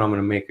 5 and I'm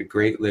going to make a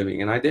great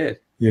living. And I did.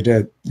 You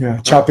did.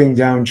 Yeah. Chopping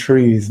down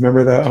trees.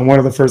 Remember that on one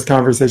of the first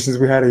conversations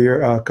we had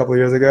a couple of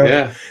years ago?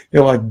 Yeah.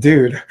 You're like,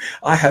 dude,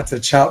 I had to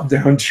chop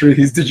down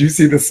trees. Did you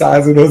see the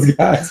size of those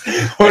guys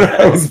when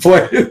I was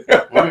playing?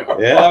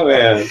 Yeah,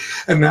 man.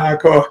 And now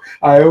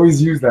I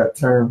always use that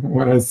term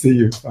when I see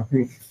you. I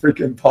mean,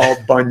 freaking Paul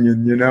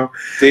Bunyan, you know?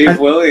 Dave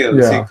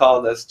Williams, he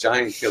called us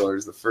giant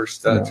killers. The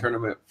first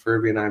tournament,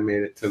 FIVB and I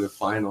made it to the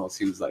finals.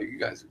 He was like, you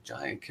guys are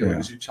giant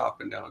killers. You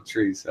chopping down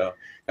trees. So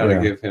gotta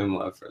give him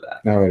love for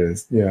that. No, it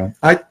is. Yeah.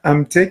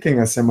 I'm taking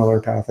a similar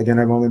path. Again,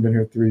 I've only been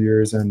here 3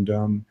 years and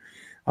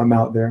I'm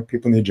out there.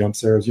 People need jump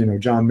serves. You know,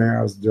 John Mayer,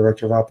 I was the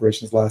director of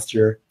operations last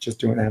year, just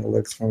doing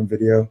analytics from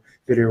video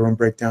room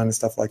breakdown and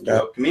stuff like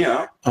that. Me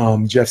out.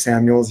 Jeff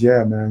Samuels,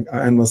 yeah, man,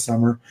 endless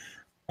summer.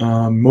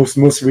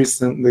 Most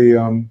recently,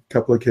 a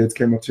couple of kids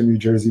came up to New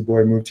Jersey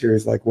boy, moved here.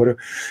 He's like, what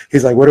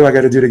do I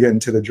got to do to get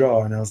into the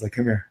draw? And I was like,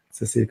 come here,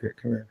 it's a secret.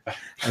 Come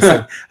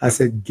here. I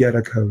said, get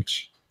a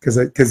coach,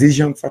 because these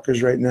young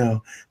fuckers right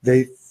now,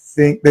 they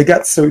think they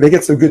get so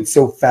good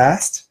so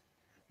fast.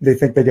 They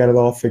think they got it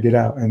all figured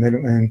out, and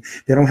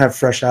they don't have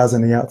fresh eyes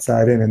on the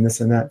outside in and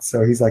this and that.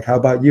 So he's like, how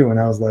about you? And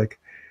I was like,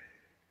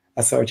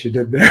 I saw what you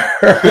did there.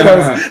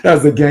 that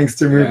was a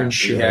gangster move and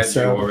shit.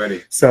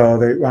 So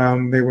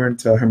they went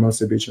to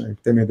Hermosa Beach and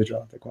they made the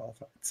draw. They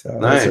qualified. So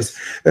nice.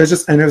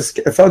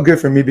 It felt good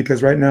for me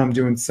because right now I'm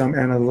doing some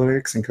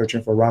analytics and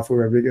coaching for Rafa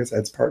Rodriguez,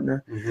 Ed's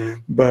partner.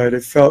 But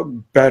it felt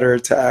better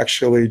to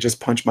actually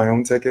just punch my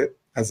own ticket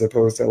as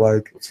opposed to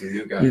like,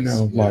 you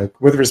know,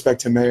 like with respect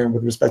to Mayer and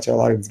with respect to a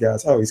lot of these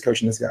guys, oh, he's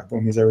coaching this guy,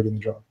 boom, he's already in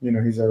the draw. You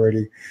know, he's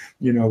already,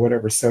 you know,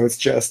 whatever. So it's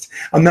just,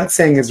 I'm not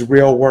saying it's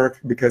real work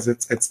because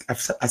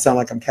I sound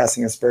like I'm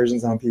casting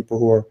aspersions on people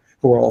who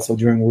are also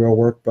doing real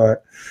work,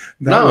 but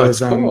that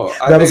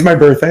was my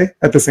birthday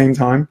at the same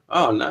time.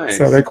 Oh, nice.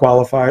 So they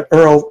qualified.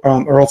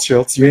 Earl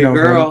Schultz, you know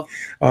girl.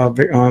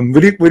 Him.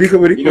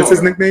 What's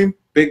his nickname?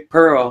 Big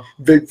Pearl.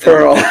 Big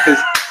Pearl.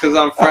 Because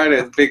on Friday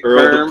it's Big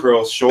Earl the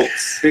Pearl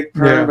Schultz. Big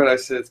Perm, but I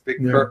said it's Big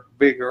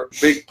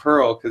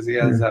Pearl because he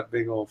has that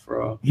big old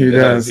fro. He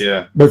does.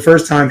 Yeah. But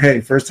first time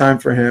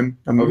for him.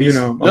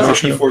 Emotional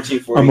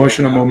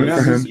moment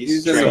for him.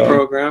 He's in the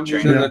program.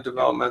 He's in the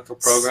developmental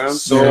program.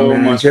 So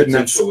much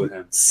potential with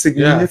him.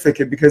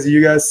 Significant because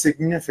you guys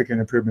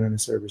significant improvement on the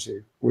serve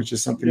receive, which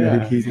is something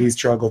that he's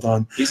struggled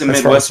on. He's a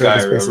Midwest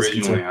guy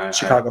originally.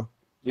 Chicago.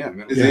 Yeah,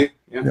 is he?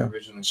 Yeah,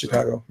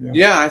 Chicago.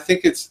 Yeah, I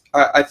think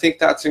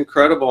that's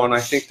incredible, and I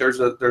think there's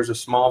a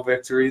small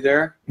victory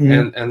there,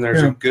 and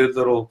there's a good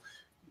little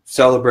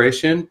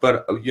celebration.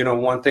 But you know,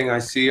 one thing I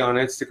see on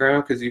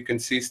Instagram, because you can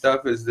see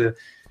stuff, is the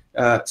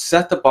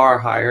set the bar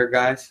higher,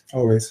 guys.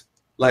 Always.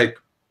 Like,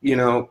 you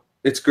know,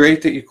 it's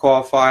great that you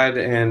qualified,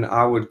 and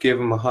I would give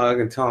them a hug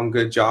and tell them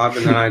good job,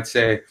 and then I'd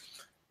say,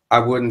 I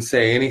wouldn't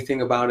say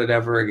anything about it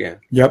ever again.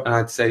 Yep. And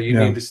I'd say you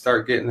need to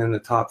start getting in the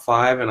top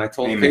 5. And I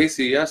told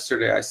Casey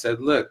yesterday, I said,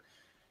 look,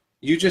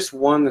 you just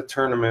won the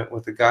tournament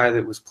with a guy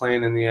that was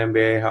playing in the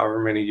NBA however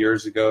many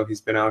years ago. He's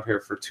been out here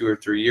for 2 or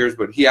 3 years,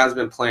 but he has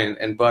been playing,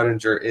 and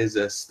Budinger is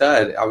a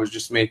stud. I was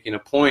just making a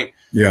point.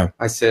 Yeah.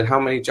 I said, how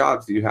many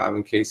jobs do you have?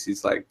 And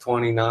Casey's like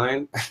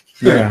 29.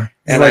 Yeah.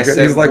 And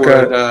he's like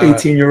an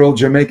 18-year-old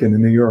Jamaican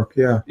in New York.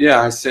 Yeah.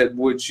 Yeah. I said,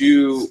 would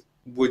you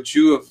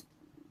have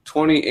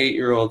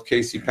 28-year-old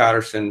Casey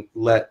Patterson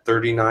let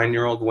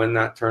 39-year-old win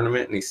that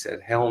tournament? And he said,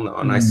 hell no.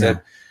 And I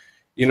said,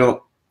 you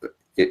know,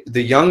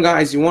 the young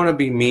guys, you want to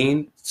be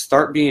mean,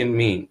 start being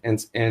mean.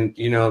 And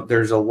you know,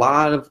 there's a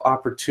lot of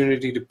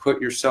opportunity to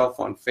put yourself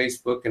on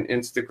Facebook and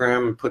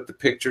Instagram and put the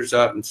pictures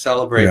up and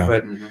celebrate. Yeah.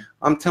 But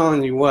I'm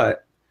telling you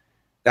what,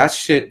 that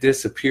shit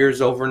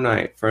disappears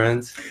overnight,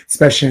 friends.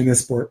 Especially in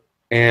this sport.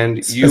 And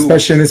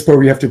especially in this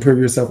sport, you have to prove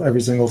yourself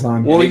every single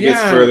time. Well, it gets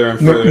further and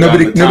further.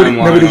 Nobody just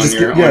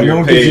no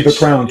one gives you the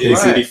crown.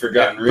 Easily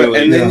forgotten,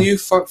 really. And then you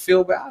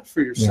feel bad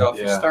for yourself.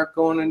 You start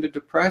going into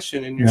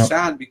depression, and you're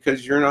sad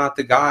because you're not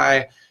the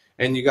guy,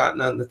 and you got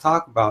nothing to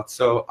talk about.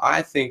 So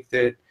I think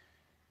that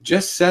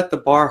just set the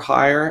bar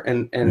higher,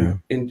 and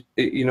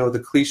you know, the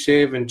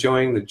cliche of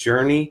enjoying the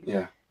journey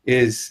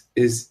is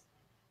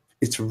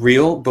it's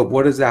real. But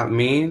what does that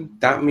mean?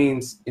 That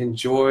means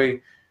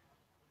enjoy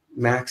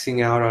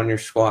maxing out on your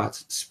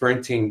squats,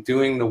 sprinting,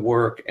 doing the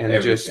work, and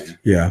everything.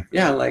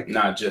 Like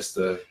not just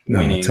the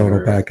winning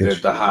total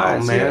package. The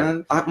highs. Oh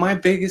man, my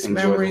biggest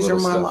memories are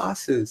my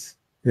losses.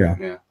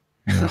 Yeah.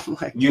 I'm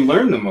like, you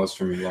learn the most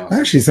from your losses.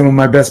 Actually, some of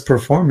my best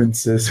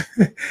performances.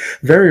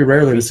 Very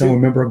rarely does someone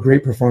remember a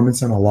great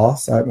performance on a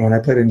loss. When I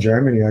played in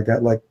Germany, I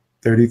got like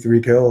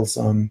 33 kills.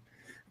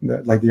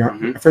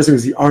 First it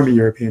was the Army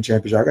European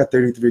Championship. I got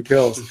 33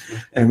 kills,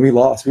 and we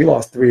lost. We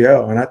lost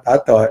 3-0, and I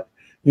thought,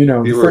 you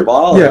know,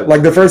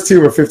 like the first two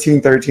were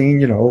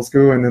 15-13, you know, old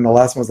school, and then the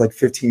last one was like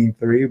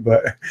 15-3.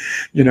 But,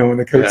 you know, when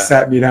the coach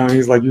sat me down,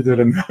 he's like, you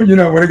didn't know, you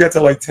know, when it got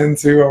to like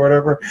 10-2 or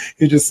whatever,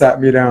 he just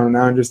sat me down, and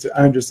I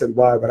understood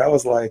why. But I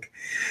was like,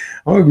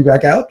 I want to be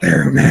back out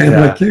there, man,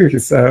 like you.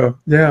 So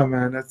yeah,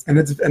 man,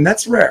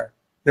 that's rare.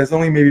 There's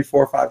only maybe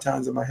 4 or 5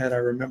 times in my head I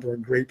remember a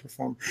great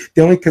performance.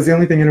 The only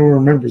thing anyone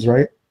remembers,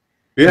 right?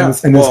 Yeah.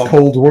 In this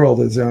cold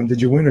world is,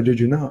 did you win or did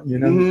you not? You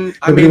know,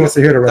 nobody wants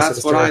to hear the rest of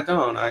the story. That's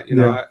what I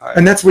don't.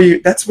 And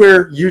that's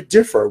where you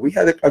differ. We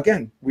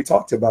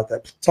talked about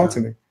that. Talk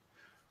to me.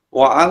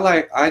 Well,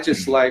 I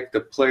just like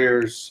the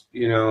players.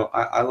 You know,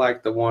 I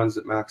like the ones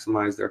that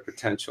maximize their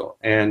potential,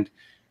 and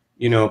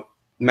you know,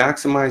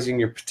 maximizing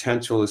your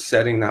potential is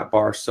setting that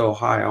bar so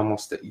high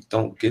almost that you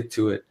don't get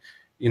to it.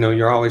 You know,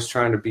 you're always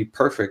trying to be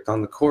perfect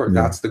on the court.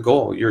 That's the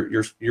goal.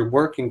 You're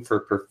working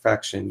for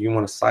perfection. You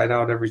want to side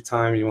out every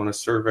time. You want to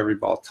serve every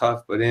ball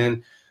tough, but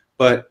in.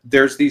 But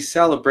there's these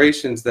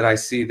celebrations that I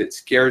see that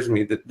scares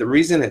me. The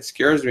reason it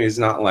scares me is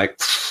not like,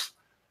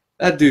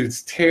 that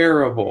dude's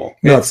terrible.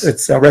 No,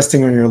 it's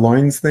resting on your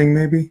loins thing,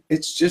 maybe.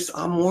 It's just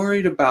I'm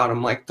worried about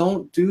him. Like,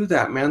 don't do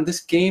that, man.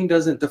 This game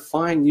doesn't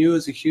define you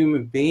as a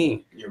human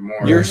being.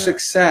 Your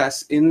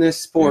success in this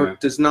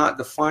sport does not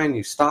define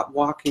you. Stop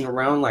walking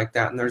around like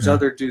that. And there's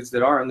other dudes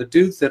that are, and the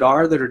dudes that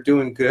are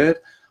doing good.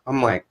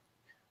 I'm like,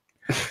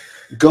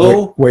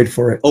 go wait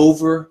for it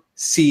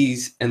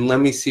overseas and let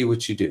me see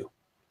what you do.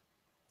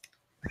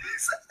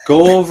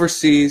 Go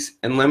overseas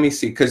and let me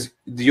see, because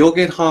you'll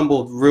get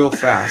humbled real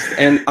fast.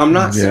 And I'm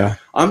not saying,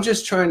 I'm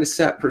just trying to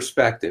set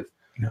perspective.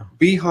 No.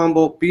 Be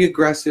humble, be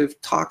aggressive,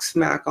 talk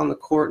smack on the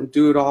court and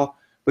do it all,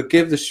 but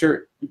give the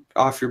shirt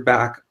off your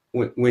back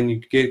when you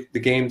get the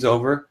game's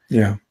over.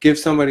 Yeah. Give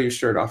somebody your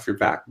shirt off your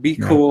back. Be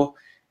cool.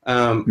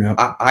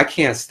 I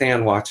can't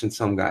stand watching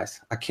some guys.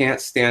 I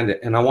can't stand it.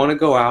 And I want to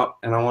go out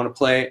and I want to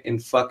play in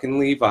fucking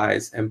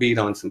Levi's and beat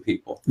on some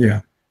people.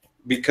 Yeah.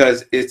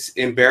 Because it's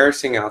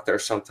embarrassing out there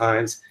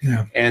sometimes.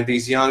 Yeah. And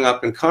these young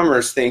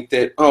up-and-comers think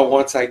that, oh,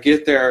 once I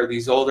get there,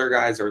 these older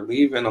guys are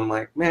leaving. I'm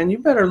like, man, you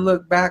better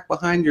look back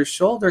behind your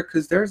shoulder,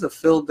 because there's a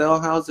Phil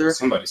Delhauser.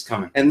 Somebody's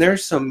coming. And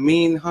there's some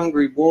mean,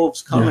 hungry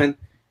wolves coming,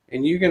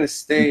 and you're going to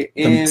stay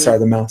in. Sorry,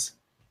 the mouse.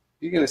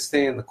 You're going to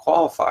stay in the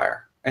qualifier.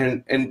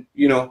 And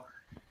you know,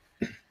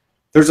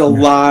 there's a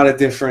lot of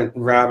different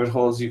rabbit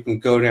holes you can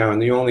go down.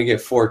 You only get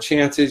 4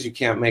 chances. You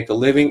can't make a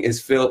living.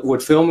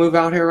 Would Phil move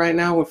out here right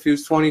now if he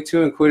was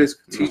 22 and quit his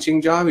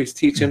teaching job? He's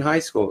teaching high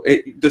school.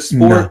 The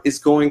sport is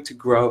going to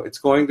grow. It's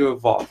going to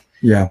evolve.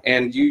 Yeah.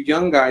 And you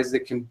young guys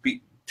that can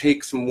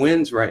take some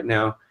wins right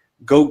now,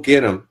 go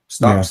get them.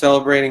 Stop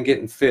celebrating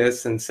getting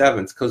 5th and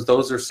 7th, because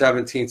those are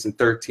 17ths and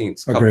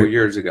 13ths a couple of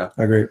years ago.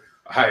 I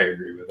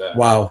agree with that.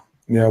 Wow.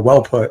 Yeah,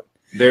 well put.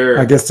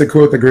 I guess to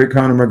quote the great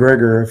Conor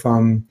McGregor,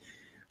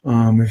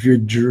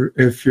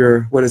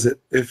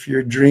 if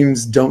your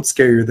dreams don't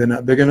scare you, they're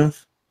not big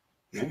enough.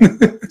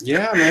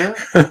 Yeah, man.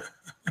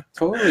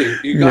 Totally.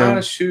 You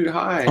gotta shoot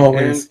high.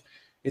 Always. And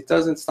it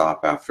doesn't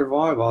stop after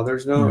volleyball.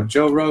 There's no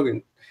Joe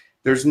Rogan.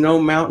 There's no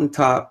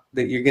mountaintop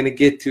that you're gonna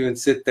get to and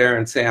sit there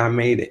and say, I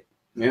made it.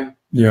 Yeah.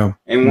 Yeah.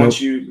 And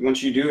once you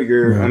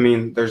do, I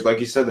mean, there's, like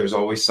you said, there's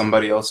always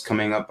somebody else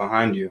coming up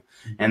behind you.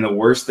 And the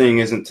worst thing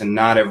isn't to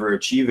not ever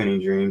achieve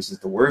any dreams.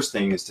 The worst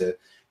thing is to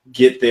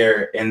get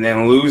there and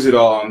then lose it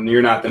all, and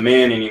you're not the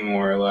man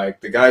anymore. Like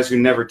the guys who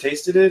never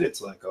tasted it,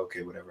 it's like,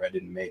 okay, whatever, I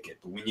didn't make it.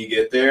 But when you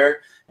get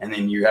there and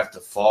then you have to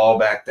fall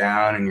back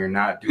down and you're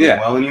not doing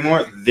well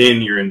anymore,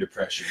 then you're in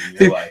depression. And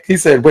you're like, he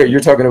said, wait, you're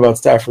talking about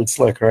Stafford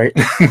Slick, right?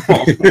 Who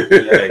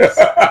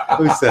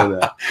said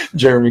that?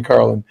 Jeremy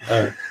Carlin.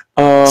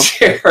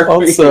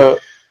 Also,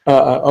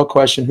 a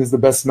question: who's the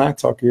best smack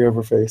talker you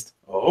ever faced?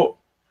 Oh,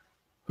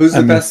 who's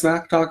the best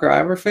smack talker I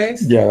ever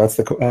faced? Yeah, that's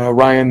the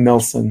Ryan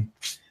Nelson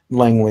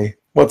Langley.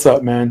 What's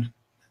up, man?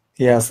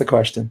 He asked the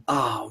question.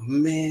 Oh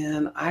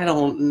man, I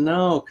don't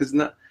know, because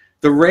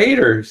the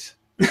Raiders.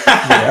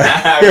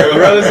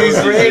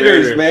 Rosie's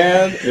Raiders,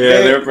 man.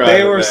 Yeah,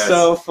 they were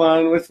so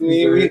fun with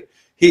me.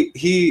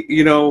 He,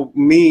 you know,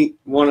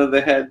 one of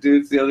the head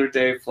dudes the other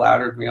day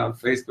flattered me on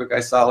Facebook. I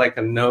saw like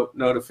a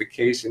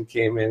notification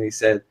came in. He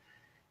said,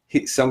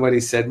 somebody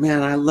said,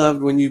 man, I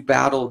loved when you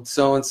battled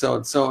so and so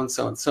and so and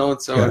so and so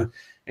and so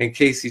and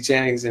Casey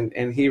Jennings,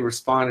 and he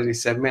responded. He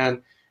said,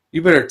 man,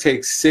 you better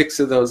take 6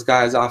 of those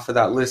guys off of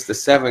that list of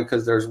 7,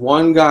 because there's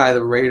one guy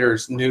the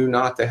Raiders knew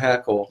not to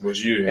heckle.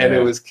 Was you? And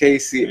it was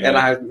Casey. Yeah. And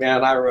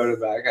I wrote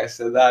it back. I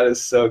said, that is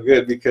so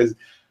good, because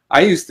I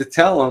used to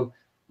tell him,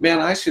 man,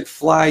 I should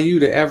fly you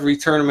to every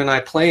tournament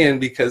I play in,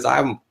 because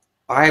I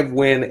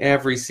win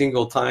every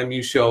single time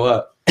you show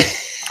up.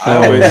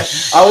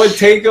 I would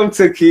take them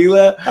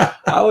tequila.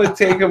 I would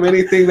take them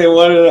anything they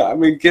wanted. I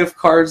mean, gift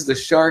cards, the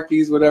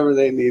Sharkies, whatever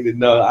they needed.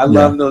 No, I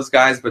love those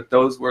guys, but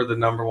those were the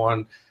number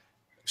one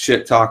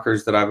shit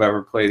talkers that I've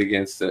ever played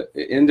against.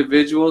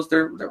 Individuals,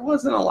 there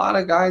wasn't a lot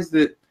of guys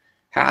that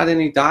had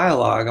any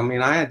dialogue. I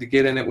mean, I had to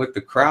get in it with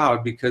the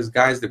crowd because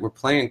guys that were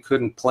playing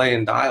couldn't play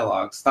in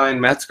dialogue. Stein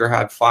Metzger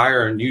had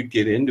fire, and you'd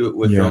get into it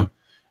with them.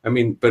 I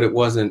mean, but it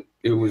wasn't.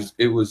 It was.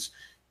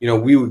 You know,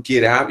 we would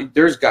get out.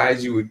 There's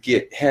guys you would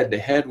get head to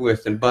head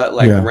with and butt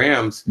like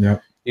rams. Yeah.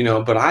 You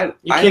know, but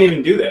you can't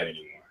even do that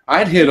anymore.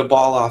 I'd hit a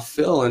ball off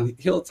Phil, and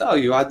he'll tell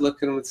you. I'd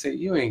look at him and say,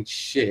 "You ain't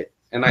shit,"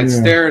 and I'd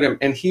stare at him,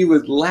 and he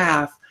would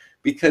laugh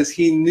because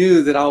he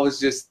knew that I was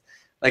just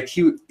like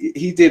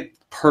he did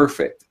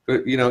perfect.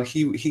 But you know,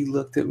 he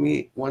looked at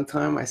me one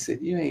time. I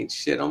said, "You ain't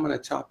shit. I'm gonna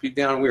chop you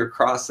down." We were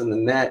crossing the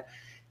net.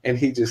 And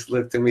he just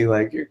looked at me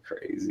like, "You're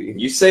crazy."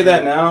 You say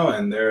that now,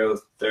 and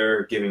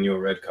they're giving you a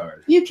red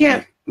card. You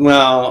can't.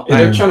 Well,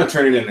 they're trying to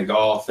turn it into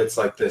golf. It's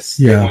like this.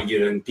 They want you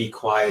to be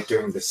quiet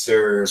during the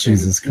serve.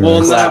 Jesus Christ.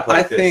 Well, no,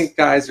 I think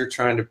guys are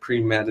trying to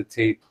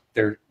premeditate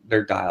their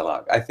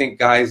dialogue. I think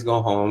guys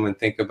go home and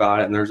think about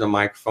it, and there's a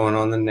microphone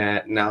on the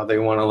net. And now they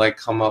want to like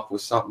come up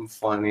with something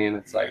funny, and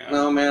it's like,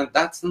 no, man,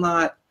 that's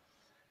not.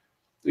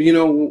 You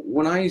know,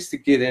 when I used to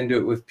get into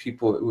it with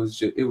people, it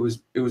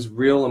was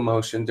real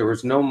emotion. There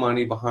was no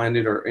money behind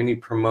it or any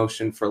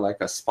promotion for like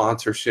a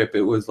sponsorship.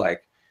 It was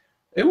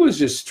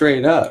just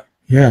straight up.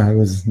 Yeah, it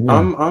was. Yeah.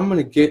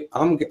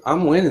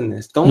 I'm winning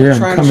this. Don't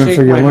try to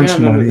shake my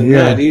hand under the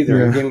net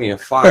either and give me a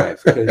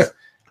 5 because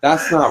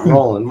that's not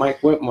rolling. Mike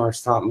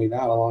Whitmarsh taught me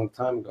that a long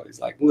time ago. He's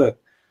like, look,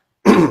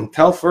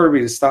 tell Furby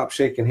to stop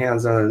shaking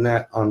hands under the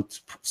net on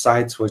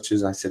side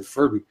switches. I said,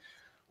 Furby,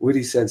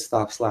 Woody said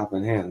stop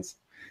slapping hands.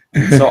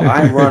 So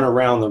I run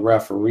around the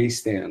referee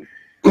stand.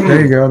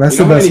 There you go. That's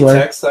the best way. You know how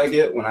many texts I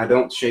get when I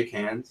don't shake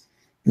hands?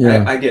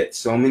 Yeah. I get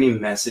so many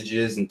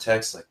messages and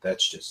texts like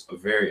that's just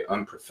very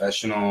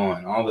unprofessional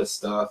and all this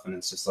stuff. And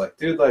it's just like,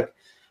 dude, like,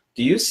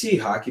 do you see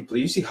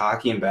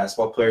hockey and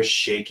basketball players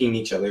shaking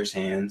each other's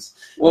hands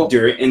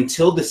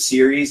until the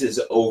series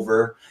is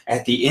over?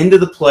 At the end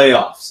of the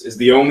playoffs is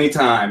the only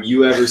time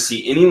you ever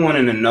see anyone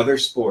in another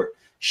sport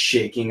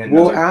shaking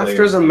another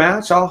after the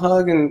match, I'll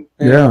hug and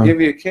give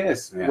you a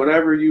kiss,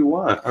 whatever you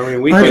want. I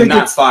mean, we could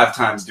not 5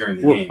 times during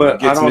the game.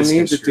 But I don't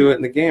need to do it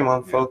in the game.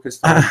 I'm focused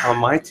on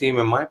my team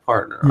and my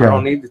partner. I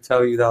don't need to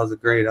tell you that was a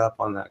great up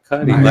on that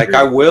cutty.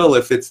 I will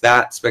if it's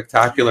that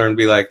spectacular and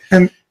be like,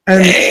 dang.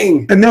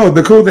 And no,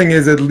 the cool thing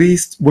is at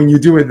least when you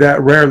do it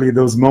that rarely,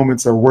 those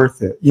moments are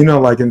worth it. You know,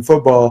 like in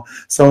football,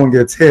 someone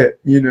gets hit,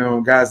 you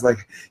know, guys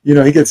like, you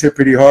know, he gets hit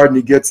pretty hard and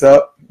he gets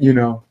up, you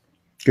know,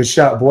 good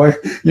shot, boy.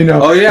 You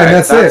know, and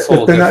that's it.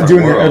 If they're not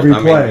doing it every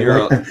play.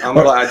 I'm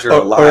glad you're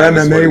alive.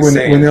 Or MMA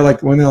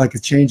when they're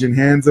like changing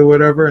hands or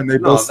whatever, and they're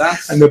both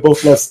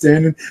left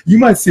standing. You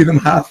might see them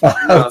high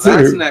five too.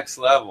 That's next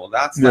level.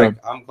 That's like,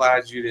 I'm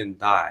glad you didn't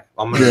die.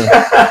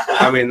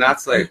 I mean,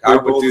 that's like I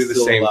would do the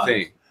same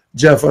thing.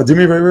 Jeff, do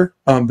me a favor.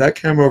 That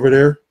camera over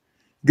there,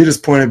 you could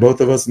just point at both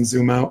of us and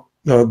zoom out.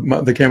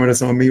 The camera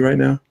that's on me right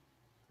now.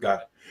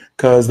 Got it.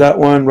 Because that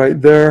one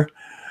right there.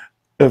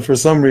 For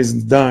some reason,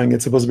 it's dying.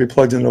 It's supposed to be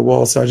plugged into the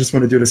wall, so I just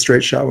want to do the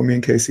straight shot with me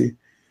and Casey.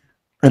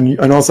 And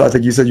also, I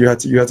think you said you had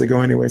to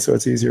go anyway, so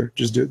it's easier.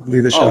 Just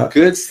leave the shot. Oh,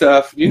 good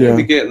stuff. You need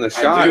to get in the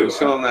shot and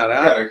show them that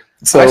out.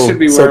 So I should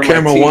be wearing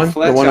camera one,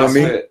 the one on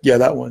me. Yeah,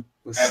 that one.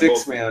 With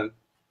 6-man.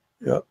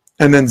 Yep.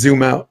 And then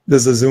zoom out.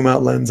 There's a zoom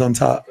out lens on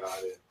top.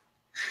 Got it.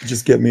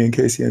 Just get me and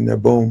Casey in there.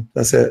 Boom.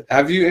 That's it.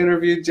 Have you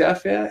interviewed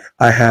Jeff yet?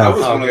 I have.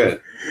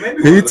 Good.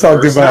 He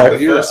talked about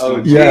he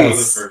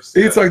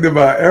talked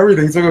about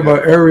everything. He talked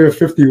about Area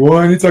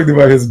 51. He talked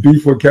about his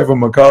beef with Kevin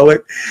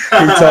McCulloch.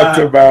 He talked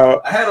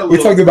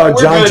about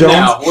John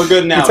Jones. We're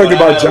good now. He talked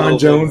about John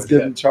Jones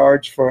getting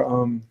charged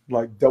for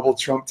like double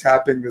Trump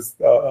tapping this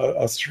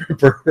a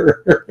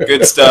stripper.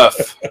 Good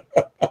stuff.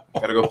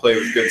 Gotta go play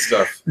with good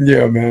stuff.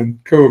 Yeah, man.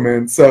 Cool,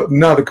 man. So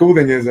now the cool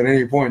thing is at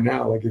any point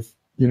now, like if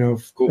you know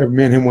if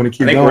me and him want to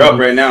keep going, we're up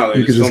right now.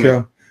 You could just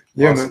go.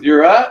 Yeah, man.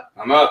 You're up.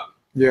 I'm up.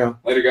 Yeah.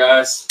 Later,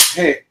 guys.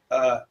 Hey,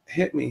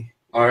 hit me.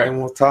 All right. And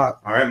we'll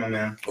talk. All right, my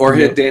man. Or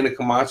hit Dana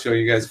Camacho.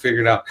 You guys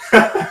figure it out.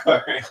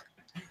 All right.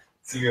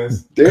 See you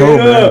guys.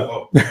 Dana.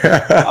 Cool,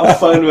 how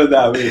fun would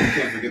that be? I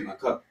can't forget my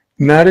cup.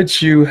 Now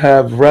that you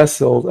have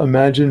wrestled,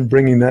 imagine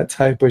bringing that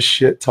type of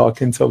shit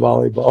talk into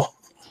volleyball.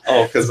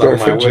 Oh, because on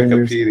my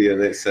Wikipedia,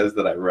 it says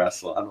that I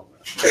wrestle. I don't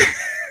wrestle.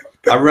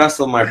 I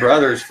wrestled my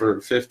brothers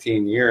for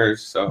 15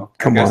 years, so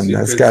come on,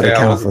 that's got to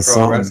count for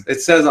something. It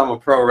says I'm a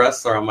pro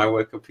wrestler on my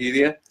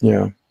Wikipedia.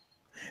 Yeah,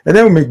 and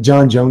that would make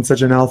John Jones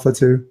such an alpha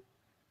too.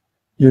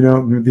 You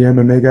know, the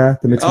MMA guy,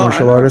 the mixed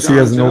martial artist. He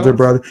has an older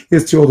brother. He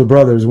has 2 older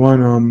brothers.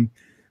 One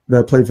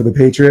that played for the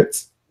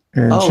Patriots,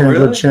 and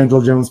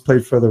Chandler Jones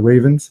played for the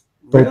Ravens.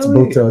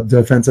 Both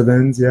defensive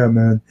ends. Yeah,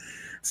 man.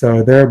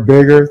 So they're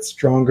bigger,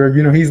 stronger.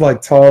 You know, he's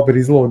like tall, but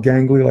he's a little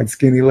gangly, like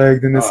skinny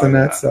legged and this and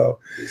that. So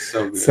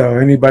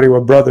anybody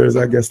with brothers,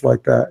 I guess,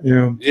 like that, you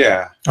know.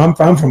 Yeah. I'm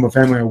from a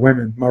family of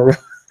women.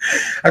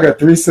 I got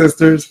 3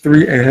 sisters,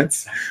 3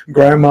 aunts,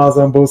 grandmas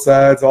on both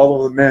sides,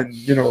 all of the men,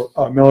 you know,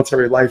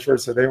 military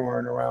lifers, so they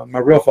weren't around. My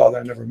real father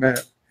I never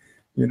met.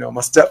 You know,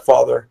 my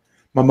stepfather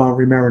my mom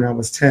remarried when I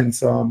was 10.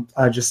 So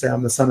I just say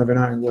I'm the son of an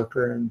iron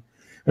worker. And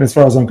as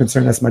far as I'm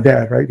concerned, that's my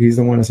dad, right? He's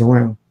the one that's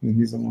around. And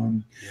he's the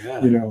one,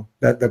 you know,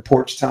 that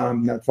porch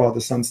time, that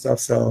father-son stuff.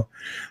 So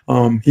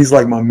he's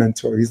like my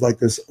mentor. He's like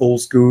this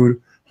old school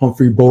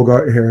Humphrey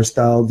Bogart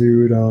hairstyle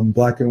dude,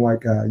 black and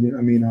white guy. You know,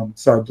 I mean,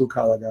 sorry, blue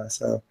collar guy.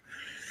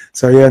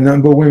 So yeah,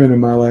 nothing but women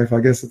in my life. I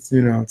guess it's,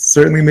 you know, it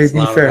certainly made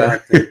me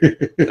fair.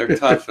 They're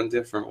tough in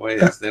different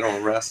ways. They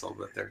don't wrestle,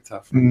 but they're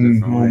tough in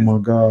different ways. Oh my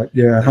God,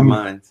 yeah. How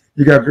many?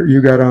 You got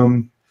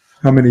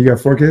how many? You got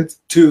 4 kids?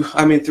 2.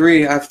 I mean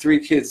 3. I have 3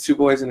 kids, 2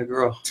 boys and a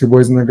girl. 2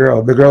 boys and a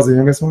girl. The girl's the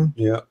youngest one.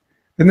 Yeah.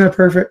 Isn't that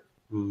perfect?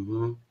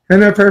 Mm-hmm. Isn't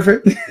that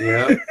perfect?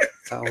 Yeah.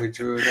 That's how we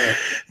drew it up.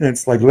 And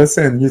it's like,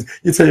 listen,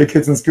 you tell your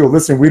kids in school,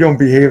 listen, we don't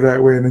behave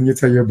that way, and then you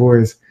tell your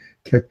boys,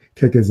 kick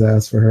his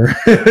ass for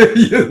her.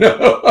 You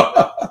know.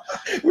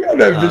 We have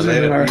that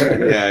vision in our head.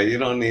 Yeah, you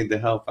don't need to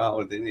help out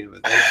with any of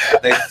it.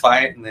 They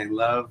fight and they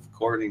love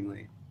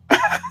accordingly.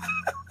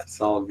 It's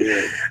all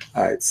good.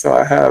 All right, so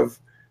I have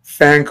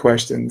fan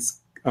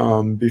questions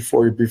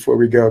before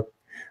we go.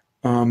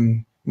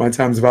 My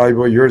time's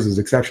valuable. Yours is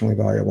exceptionally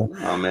valuable.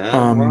 Oh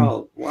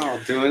man, we're all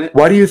doing it.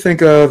 Why do you think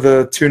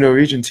the 2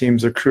 Norwegian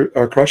teams are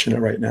crushing it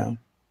right now?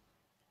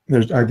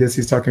 I guess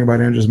he's talking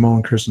about Anders Moe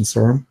and Christian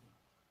Sorum.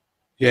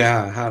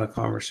 Yeah, I had a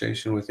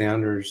conversation with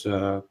Anders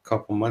a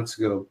couple months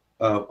ago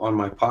on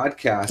my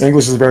podcast.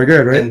 English is very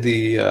good, right? And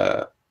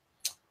the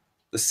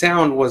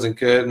sound wasn't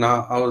good, and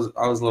I was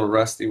a little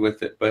rusty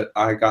with it, but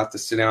I got to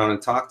sit down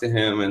and talk to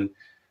him, and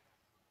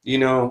you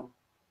know,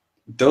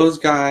 those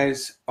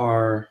guys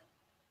are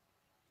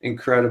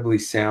incredibly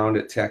sound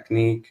at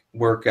technique,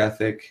 work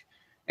ethic,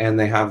 and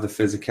they have the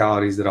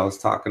physicalities that I was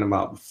talking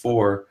about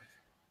before,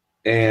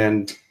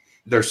 and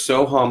they're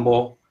so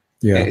humble.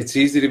 Yeah, it's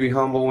easy to be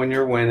humble when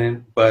you're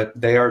winning, but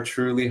they are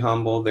truly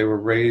humble. They were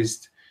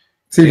raised.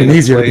 It's even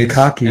easier to be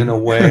cocky in a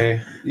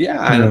way.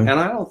 Yeah, and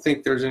I don't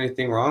think there's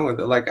anything wrong with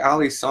it. Like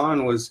Ali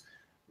San was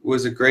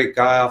a great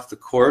guy off the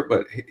court,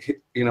 but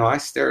you know, I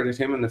stared at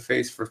him in the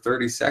face for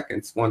 30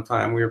 seconds one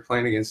time. We were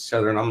playing against each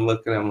other, and I'm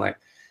looking at him like,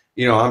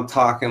 you know, I'm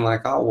talking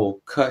like, I will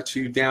cut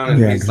you down,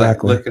 and he's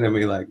like looking at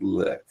me like,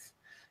 look,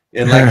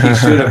 and like he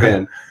should have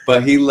been,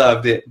 but he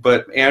loved it.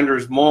 But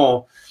Anders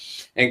Moe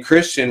and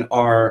Christian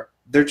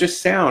they're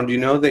just sound, you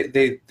know.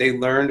 They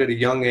learned at a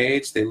young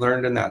age. They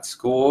learned in that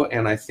school,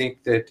 and I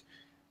think that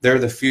they're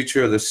the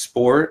future of the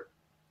sport.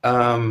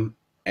 They're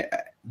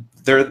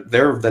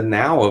the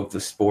now of the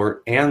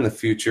sport and the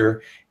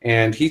future.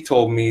 And he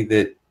told me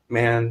that,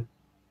 man,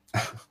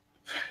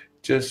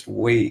 just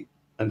wait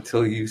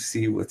until you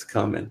see what's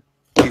coming.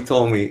 He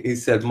told me, he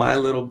said, my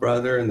little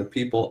brother and the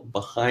people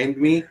behind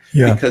me,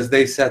 because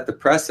they set the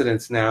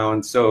precedence now,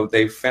 and so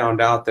they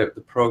found out that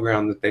the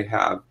program that they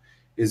have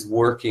is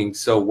working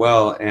so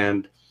well,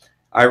 and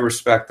I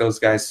respect those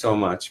guys so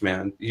much,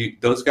 man.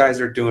 Those guys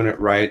are doing it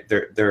right.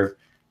 They're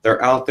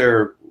out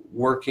there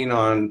working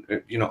on,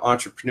 you know,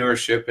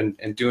 entrepreneurship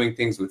and doing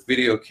things with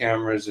video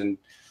cameras and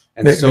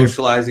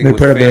socializing. They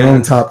with put up fans. Their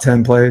own top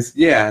 10 plays.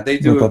 Yeah, they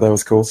do. I thought that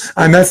was cool.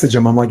 I messaged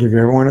them. I'm like, if you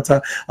ever want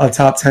a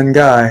top 10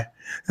 guy,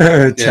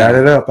 chat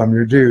it up. I'm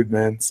your dude,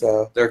 man.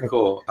 So they're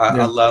cool.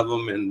 I love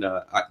them, and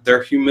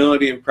their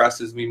humility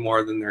impresses me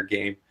more than their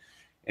game.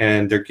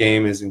 And their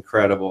game is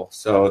incredible.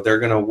 So they're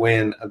going to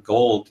win a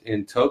gold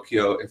in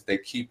Tokyo if they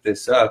keep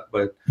this up.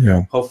 But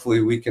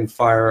hopefully we can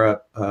fire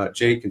up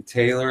Jake and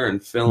Taylor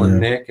and Phil and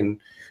Nick and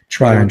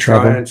Try and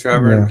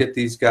Trevor and get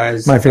these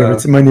guys. My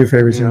favorites, my new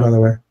favorite team, by the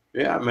way.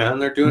 Yeah, man,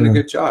 they're doing a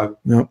good job.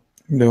 Yep.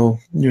 No,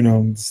 you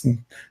know,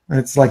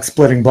 it's like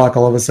splitting block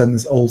all of a sudden.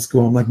 This old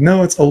school. I'm like,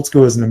 no, it's old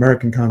school as an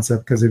American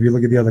concept, because if you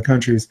look at the other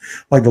countries,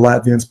 like the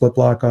Latvian split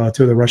block,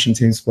 two of the Russian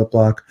teams split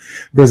block,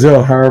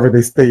 Brazil, however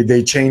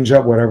they change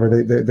up whatever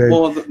they.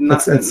 Well,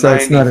 not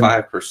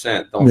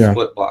 95% don't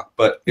split block,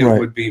 but it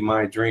would be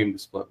my dream to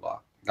split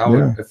block. I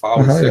would, if I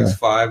was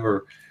 6'5",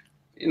 or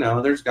you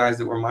know, there's guys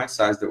that were my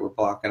size that were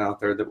blocking out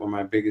there that were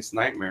my biggest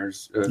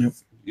nightmares.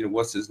 You know,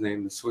 what's his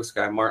name? The Swiss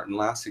guy, Martin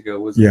Lassigo,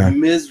 was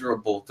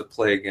miserable to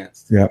play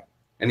against. Yeah.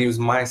 And he was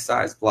my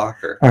size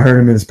blocker. I heard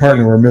him and his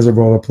partner were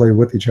miserable to play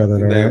with each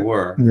other. They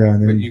were. Yeah.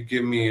 But you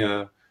give me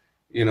an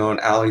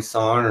Ali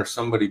San or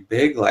somebody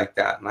big like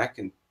that, and I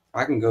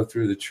can go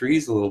through the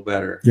trees a little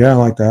better. Yeah, I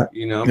like that.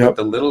 You know, but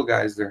the little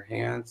guys, their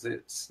hands,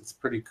 it's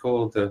pretty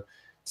cool to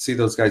see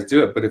those guys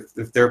do it. But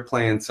if they're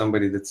playing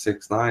somebody that's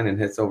 6'9" and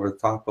hits over the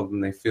top of them,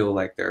 they feel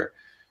like they're,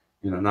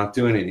 you know, not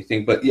doing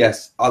anything. But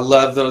yes, I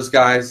love those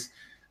guys.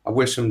 I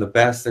wish them the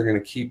best. They're going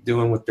to keep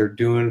doing what they're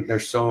doing.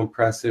 They're so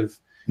impressive.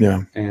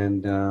 Yeah.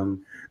 And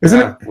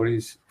isn't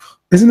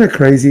it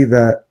crazy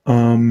that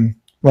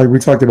like we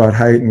talked about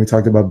height and we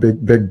talked about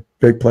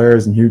big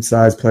players and huge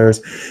size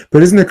players,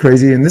 but isn't it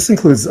crazy? And this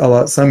includes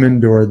some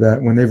indoor,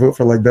 that when they vote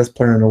for like best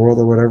player in the world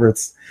or whatever,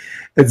 it's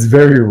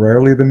very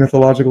rarely the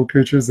mythological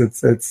creatures.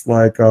 It's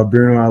like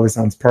Bruno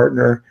Alisan's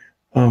partner,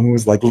 who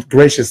was like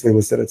graciously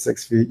listed at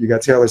 6 feet. You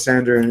got Taylor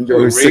Sander and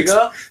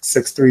Riga?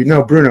 6'3".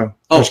 No, Bruno.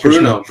 Oh,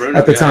 Bruno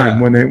at the time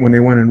when they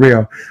won in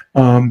Rio.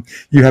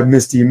 You have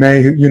Misty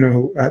May, who, you know,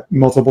 who at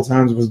multiple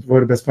times was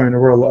voted best player in the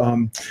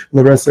world.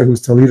 Larissa,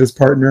 who's Toledo's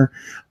partner.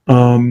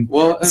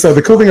 So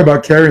the cool thing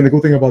about Kerri and the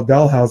cool thing about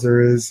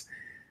Dalhausser is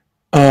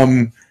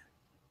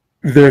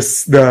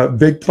there's the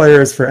big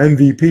players for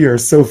MVP are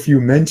so few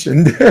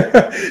mentioned,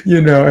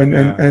 you know,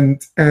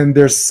 and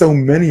there's so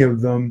many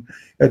of them.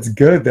 It's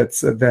good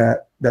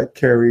that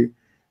Kerri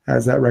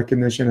has that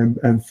recognition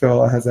and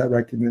Phil has that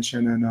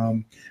recognition,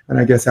 and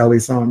I guess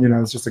Alison, you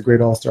know, it's just a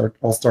great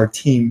all-star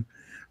team.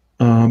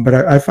 But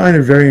I find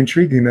it very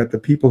intriguing that the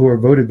people who are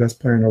voted best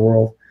player in the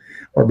world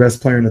or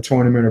best player in the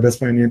tournament or best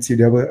player in the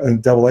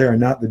NCAA are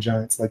not the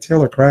Giants. Like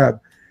Taylor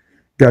Crabb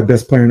got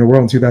best player in the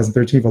world in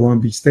 2013 for Long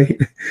Beach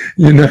State,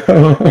 you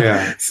know?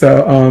 Yeah.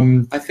 So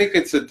I think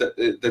it's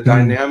the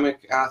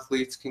dynamic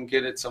athletes can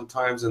get it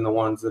sometimes, and the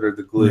ones that are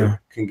the glue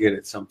can get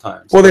it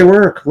sometimes. Well, they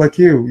work like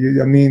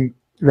you. I mean,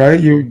 right?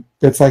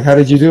 It's like, how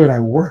did you do it? I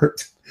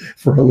worked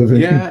for a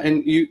living. Yeah,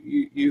 and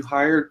you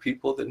hired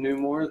people that knew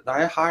more.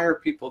 I hire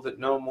people that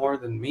know more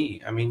than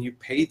me. I mean, you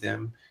pay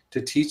them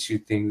to teach you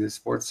things. As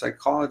sports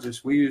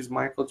psychologists, we use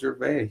Michael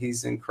Gervais.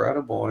 He's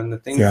incredible, and the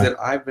things that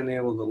I've been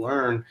able to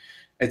learn.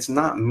 It's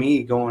not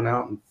me going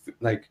out and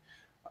like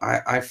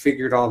I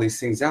figured all these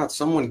things out.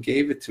 Someone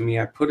gave it to me.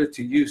 I put it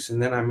to use,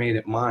 and then I made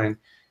it mine.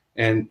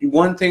 And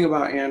one thing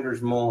about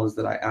Anders Mole is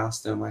that I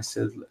asked him, I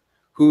said,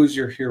 who is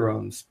your hero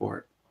in the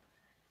sport?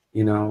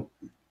 You know,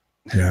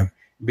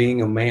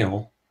 being a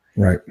male.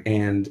 Right.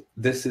 And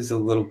this is a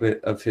little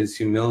bit of his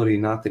humility.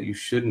 Not that you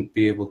shouldn't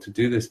be able to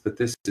do this, but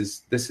this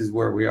is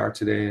where we are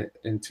today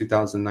in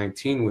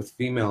 2019 with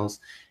females.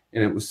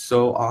 And it was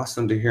so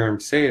awesome to hear him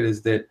say it,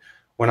 is that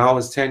when I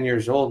was 10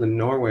 years old in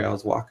Norway, I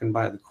was walking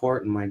by the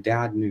court, and my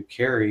dad knew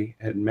Kerri,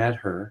 had met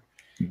her,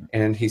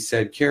 and he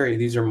said, "Kerri,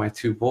 these are my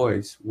two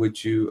boys.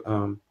 Would you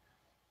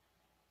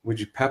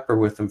pepper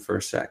with them for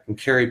a sec?" And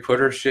Kerri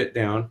put her shit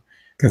down,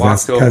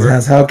 walked over, because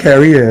that's how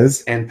Kerri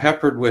is, and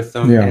peppered with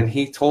them. And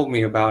he told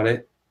me about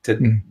it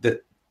a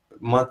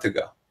month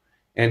ago,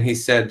 and he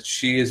said,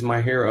 "She is my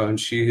hero, and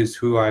she is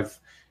who I've,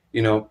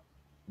 you know,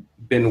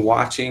 been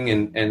watching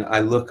and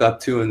I look up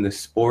to in the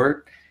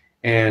sport."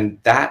 And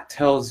that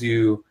tells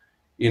you,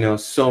 you know,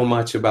 so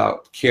much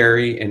about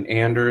Kerri and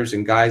Anders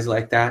and guys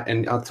like that.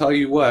 And I'll tell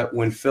you what,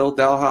 when Phil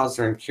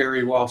Dalhausser and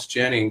Kerri Walsh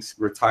Jennings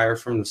retire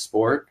from the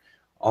sport,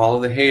 all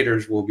of the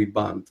haters will be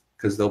bummed,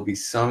 because there'll be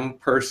some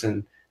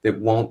person that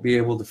won't be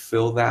able to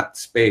fill that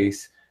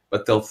space,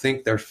 but they'll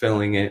think they're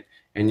filling it.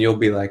 And you'll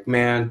be like,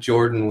 man,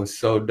 Jordan was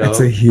so dope.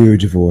 It's a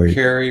huge void.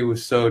 Kerri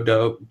was so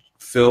dope.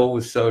 Phil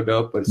was so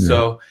dope. But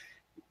so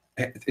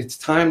it's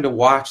time to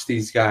watch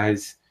these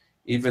guys.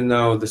 Even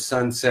though the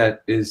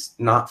sunset is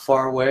not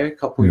far away, a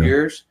couple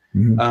years,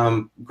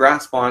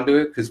 grasp onto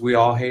it, because we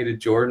all hated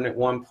Jordan at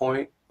one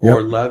point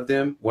or loved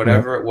him,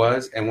 whatever it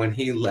was. And when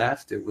he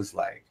left, it was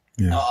like,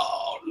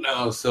 oh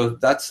no. So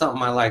that's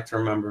something I like to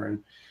remember,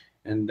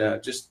 and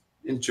just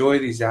enjoy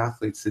these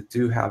athletes that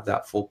do have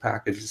that full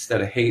package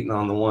instead of hating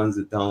on the ones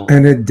that don't.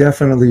 And it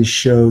definitely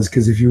shows,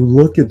 because if you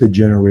look at the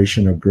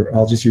generation of girls,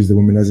 I'll just use the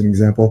women as an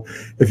example.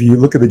 If you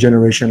look at the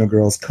generation of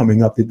girls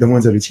coming up, the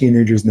ones that are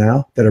teenagers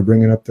now that are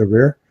bringing up the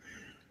rear,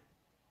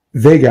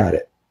 they got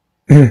it.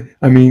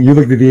 I mean, you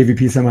look at the AVP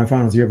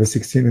semifinals, you have a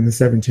 16 and a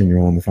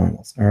 17-year-old in the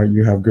finals. All right,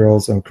 you have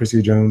girls,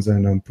 Chrissy Jones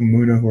and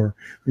Pumuna, who are,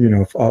 you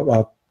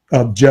know,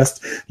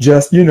 just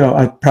you know,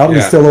 I probably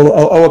still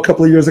owe a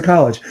couple of years of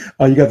college.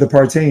 You got the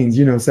Partains,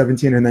 you know,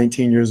 17 and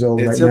 19 years old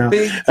right now.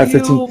 It's a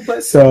big deal,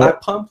 but so I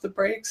pump the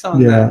brakes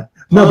on that.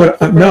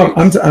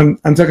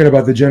 I'm talking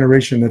about the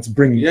generation that's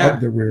bringing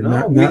up the rear,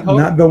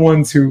 not the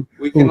ones who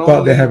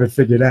thought they have it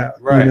figured out.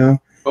 Right. You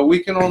know? But we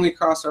can only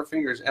cross our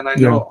fingers. And I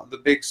know the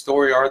big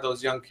story are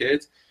those young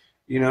kids,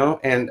 you know,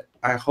 and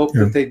I hope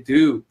that they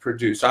do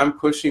produce. I'm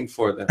pushing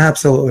for them.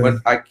 Absolutely.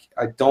 But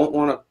I don't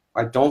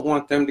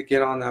want them to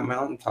get on that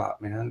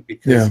mountaintop, man,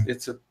 because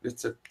it's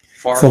a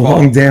far It's a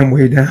long damn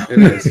way down. It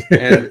is.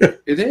 And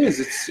it is.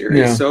 It's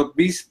serious. Yeah. So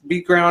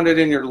be grounded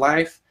in your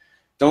life.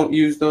 Don't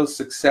use those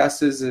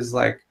successes as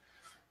like,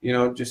 you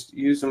know, just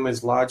use them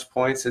as lodge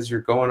points as you're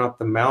going up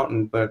the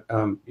mountain. But,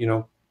 you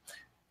know,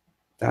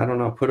 I don't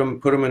know, put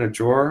them in a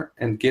drawer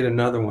and get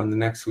another one the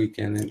next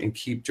weekend and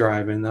keep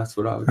driving. That's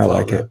what I would call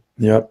it.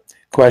 Yep.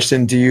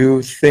 Question: do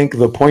you think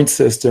the point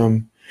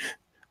system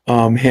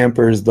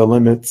hampers the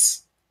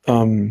limits?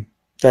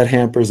 That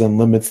hampers and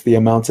limits the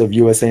amounts of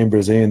USA and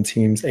Brazilian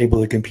teams able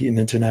to compete in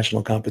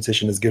international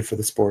competition is good for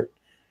the sport?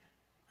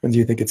 And do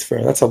you think it's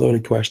fair? That's a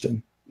loaded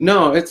question.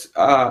 No, it's.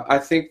 I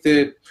think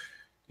that,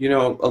 you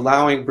know,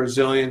 allowing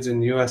Brazilians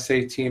and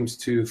USA teams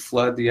to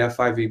flood the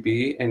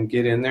FIVB and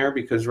get in there,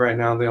 because right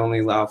now they only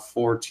allow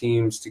 4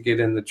 teams to get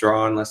in the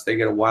draw unless they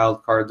get a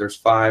wild card. There's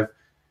 5.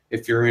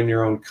 If you're in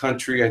your own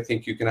country, I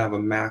think you can have a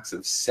max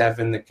of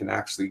 7 that can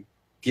actually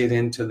get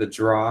into the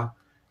draw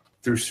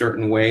through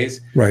certain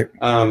ways. Right.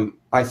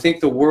 I think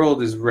the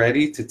world is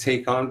ready to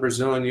take on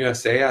Brazil and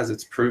USA, as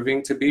it's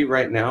proving to be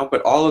right now.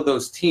 But all of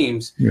those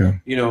teams,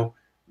 you know,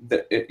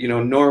 you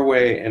know,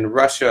 Norway and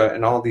Russia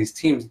and all these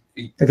teams,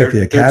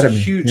 there's a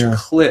huge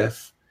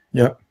cliff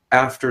Yep.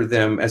 after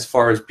them as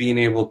far as being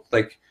able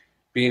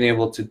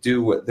to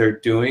do what they're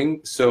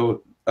doing.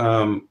 So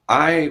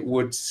I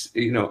would,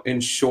 you know, in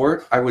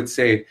short, I would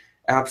say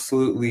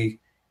absolutely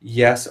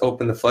yes,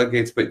 open the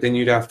floodgates, but then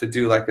you'd have to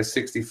do like a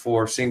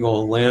 64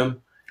 single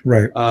limb,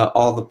 right?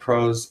 All the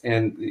pros,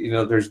 and you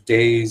know, there's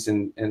days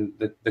and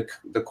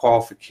the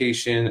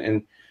qualification,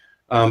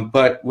 and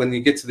but when you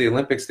get to the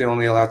Olympics, they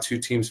only allow 2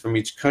 teams from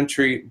each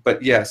country.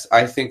 But yes,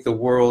 I think the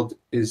world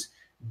is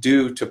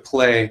due to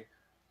play.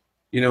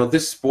 You know,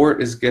 this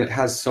sport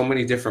has so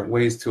many different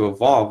ways to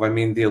evolve. I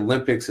mean, the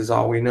Olympics is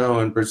all we know,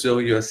 and Brazil,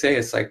 USA.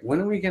 It's like, when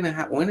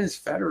is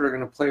Federer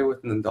gonna play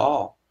with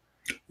Nadal?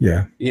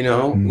 Yeah. You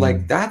know,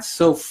 like that's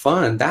so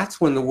fun.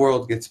 That's when the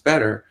world gets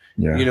better.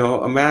 Yeah. You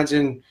know,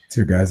 imagine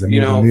 2 guys that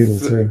you know,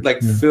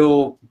 like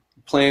Phil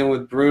playing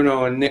with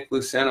Bruno and Nick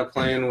Lucena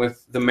playing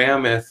with the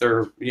Mammoth,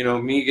 or you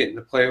know, me getting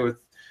to play with.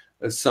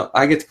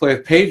 I get to play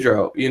with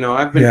Pedro. You know,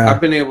 I've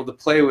been able to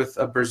play with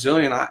a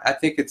Brazilian. I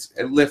think it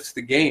lifts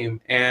the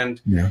game, and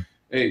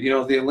you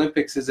know, the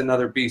Olympics is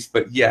another beast.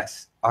 But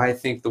yes, I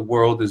think the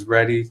world is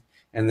ready,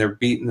 and they're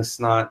beating the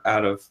snot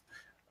out of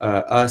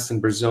us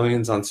and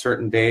Brazilians on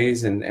certain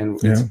days, and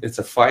it's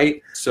a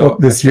fight. So well,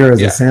 this year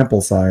is a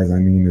sample size. I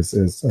mean,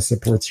 is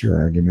supports your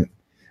argument,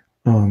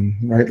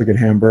 right? Look at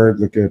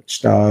Hamburg, look at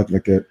Stade,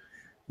 look at,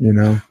 you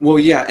know. Well,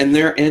 yeah, and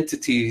their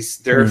entities,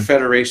 their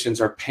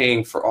federations are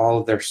paying for all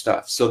of their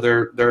stuff, so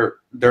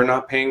they're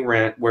not paying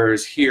rent.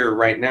 Whereas here,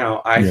 right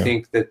now, I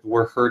think that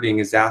we're hurting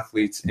as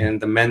athletes, and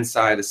the men's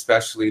side,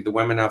 especially the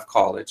women have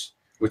college,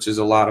 which is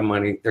a lot of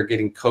money. They're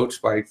getting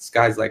coached by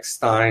guys like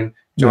Stein,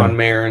 John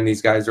Mayer, and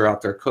these guys are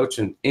out there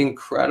coaching.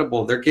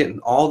 Incredible. They're getting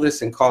all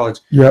this in college.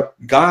 Yep.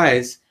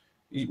 Guys,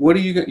 what are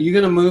you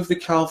going to move to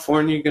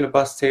California? You're going to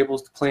bust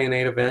tables to play in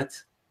 8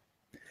 events?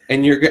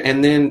 And you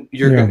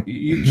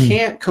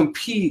can't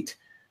compete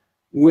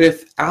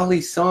with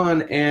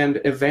Alisson and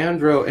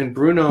Evandro and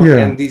Bruno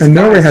and these guys. And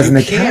Norway has an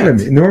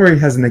academy. Norway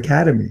has an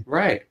academy.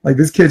 Right. Like,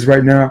 these kids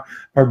right now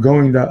are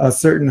going to a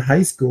certain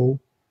high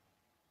school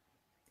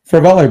for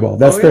volleyball.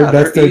 That's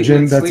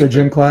their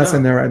gym class,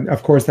 and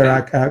of course their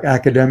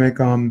academic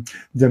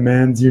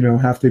demands, you know,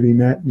 have to be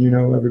met. You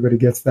know, everybody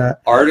gets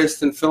that.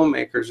 Artists and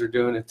filmmakers are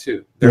doing it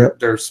too.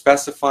 They're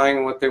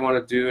specifying what they want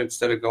to do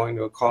instead of going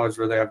to a college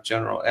where they have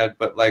general ed.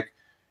 But like,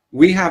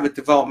 we have a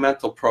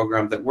developmental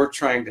program that we're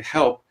trying to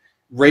help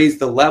raise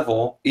the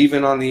level,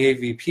 even on the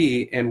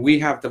AVP, and we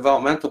have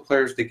developmental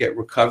players that get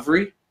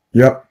recovery.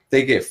 Yep.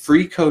 They get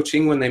free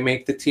coaching when they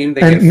make the team.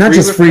 They and get not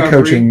just free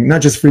coaching,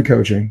 not just free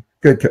coaching.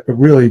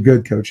 Really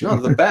good coaching. No,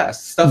 the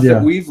best stuff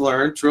that we've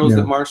learned, drills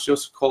that Marcio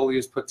Sicoli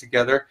has put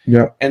together.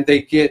 Yeah. And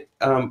they get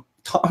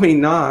Tommy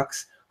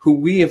Knox, who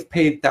we have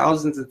paid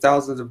thousands and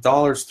thousands of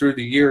dollars through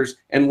the years,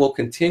 and will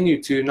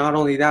continue to. Not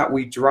only that,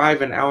 we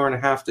drive an hour and a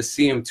half to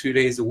see him 2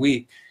 days a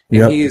week,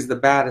 and he is the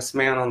baddest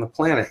man on the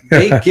planet.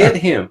 They get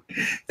him.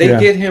 They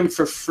get him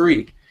for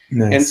free.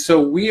 Nice. And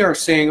so we are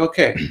saying,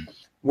 okay,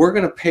 we're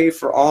going to pay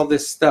for all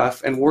this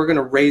stuff, and we're going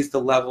to raise the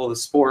level of the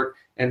sport.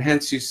 And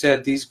hence, you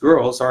said these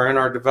girls are in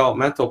our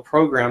developmental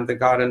program that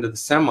got into the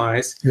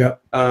semis. Yeah.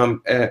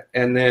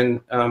 And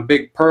then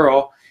Big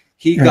Pearl,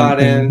 he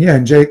got in. Yeah,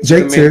 and Jake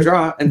too.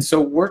 Draw. And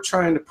so we're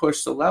trying to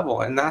push the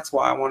level, and that's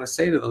why I want to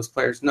say to those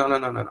players,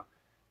 no.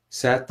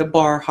 Set the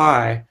bar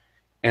high,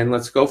 and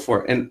let's go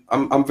for it. And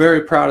I'm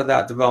very proud of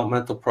that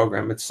developmental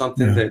program. It's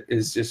something that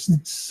is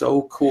just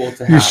so cool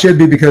to have. You should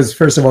be, because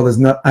first of all,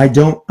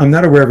 I'm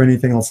not aware of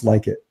anything else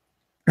like it,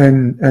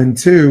 and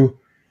two,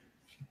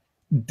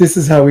 this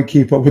is how we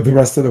keep up with the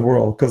rest of the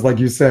world. Because, like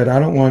you said, I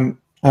don't want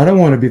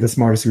to be the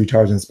smartest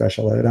retard in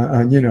special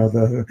ed. You know,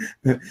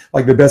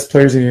 the best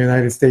players in the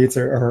United States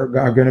are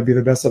going to be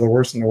the best of the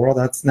worst in the world.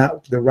 That's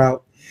not the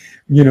route.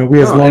 You know,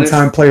 we as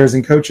longtime players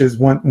and coaches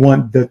want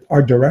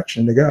our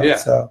direction to go. Yeah,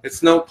 so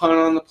it's no pun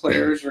on the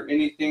players or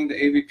anything. The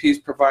AVP is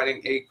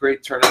providing 8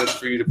 great tournaments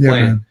for you to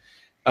play in.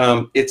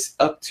 It's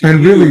up to you.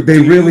 And really,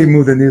 they really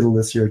moved the needle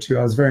this year too.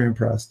 I was very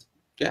impressed.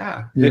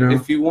 Yeah,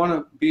 if you want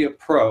to be a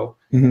pro,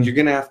 you're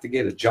going to have to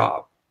get a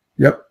job.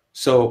 Yep.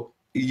 So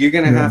you're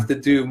going to have to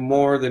do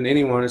more than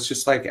anyone. It's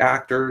just like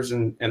actors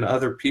and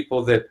other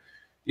people that,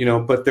 you know,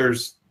 but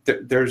there's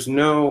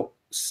no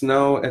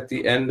snow at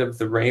the end of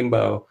the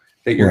rainbow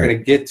that you're going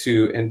to get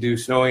to and do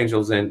snow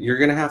angels in. You're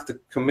going to have to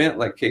commit,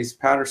 like Casey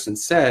Patterson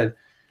said.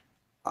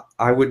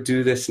 I would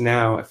do this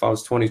now if I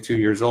was 22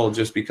 years old,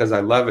 just because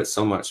I love it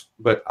so much.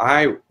 But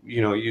I,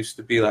 you know, used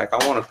to be like,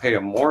 I want to pay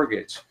a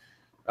mortgage.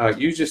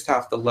 You just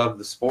have to love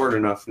the sport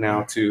enough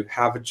now to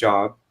have a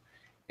job.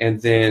 And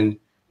then,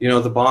 you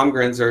know, the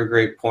Baumgrens are a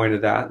great point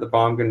of that. The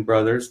Baumgren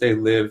brothers, they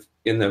live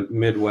in the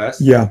Midwest.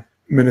 Yeah,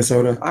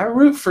 Minnesota. I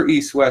root for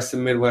East, West,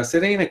 and Midwest.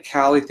 It ain't a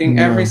Cali thing.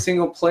 No. Every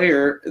single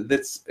player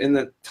that's in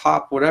the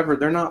top whatever,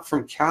 they're not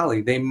from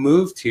Cali. They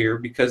moved here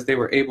because they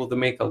were able to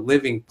make a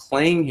living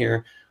playing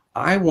here.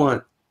 I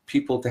want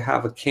people to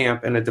have a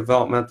camp and a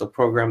developmental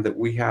program that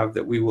we have,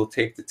 that we will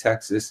take to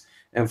Texas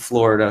and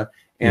Florida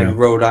and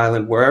Rhode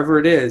Island, wherever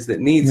it is that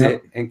needs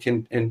it and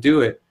can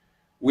do it,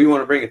 we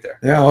want to bring it there.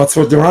 Yeah, well, that's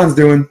what Duran's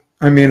doing.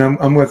 I mean,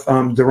 I'm with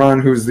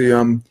Duran, who's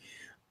the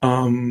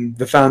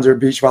founder of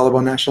Beach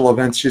Volleyball National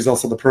Events. She's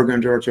also the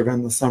program director of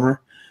Endless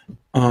Summer,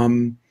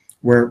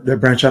 where they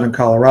branch out in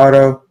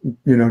Colorado,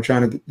 you know,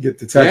 trying to get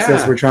to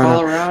Texas. We're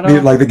trying to be,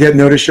 like, the Get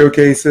Noticed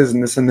showcases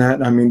and this and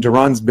that. I mean,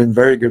 Duran's been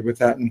very good with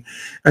that,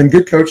 and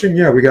good coaching.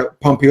 Yeah, we got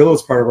Pompilo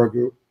as part of our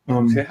group.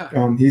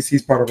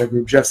 He's part of our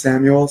group. Jeff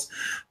Samuels,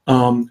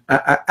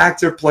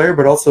 active player,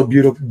 but also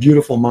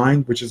beautiful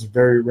mind, which is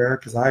very rare,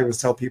 because I always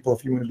tell people,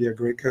 if you want to be a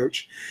great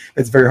coach,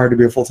 it's very hard to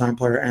be a full-time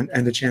player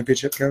and a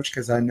championship coach,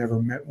 because I never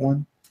met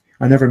one.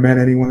 I never met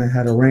anyone that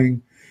had a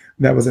ring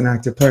that was an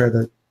active player.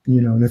 That,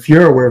 you know, and if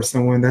you're aware of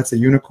someone that's a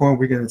unicorn,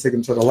 we're going to take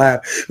them to the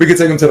lab. We could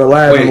take them to the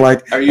lab and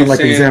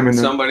examine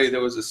them. Somebody that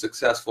was a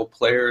successful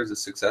player is a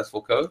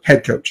successful coach?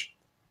 Head coach.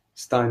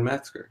 Stein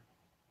Metzger.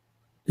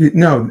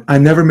 No, I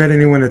never met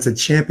anyone that's a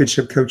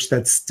championship coach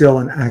that's still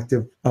an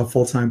active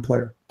full-time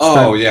player.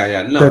 Oh,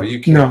 yeah. No, you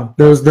can't. No,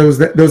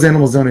 those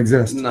animals don't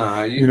exist.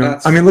 No, you know.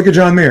 I mean, look at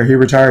John Mayer. He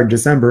retired in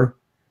December.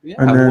 Yeah,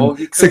 and then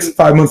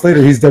 5 months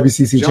later, he's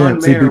WCC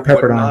champ. John Mayer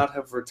would not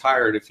have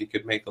retired if he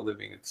could make a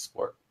living in the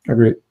sport.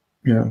 Agreed.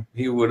 Yeah.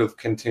 He would have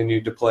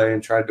continued to play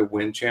and tried to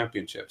win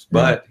championships.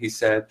 But he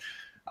said,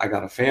 I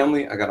got a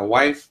family, I got a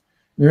wife.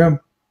 Yeah.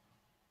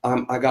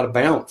 I got to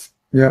bounce.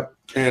 Yeah.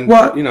 And,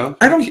 you know,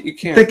 I don't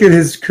think in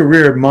his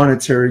career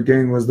monetary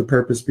gain was the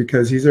purpose,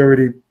 because he's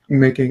already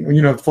making,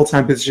 you know,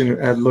 full-time position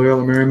at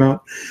Loyola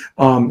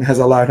Marymount has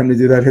allowed him to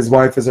do that. His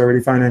wife is already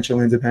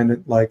financially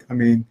independent. Like, I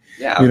mean,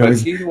 yeah, you know, but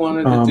he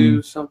wanted to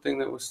do something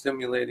that was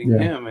stimulating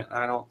him. And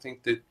I don't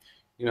think that,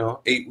 you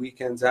know, 8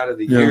 weekends out of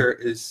the year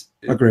is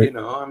you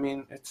know, I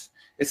mean,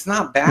 it's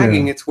not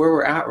bagging. It's where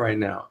we're at right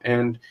now.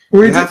 And he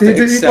played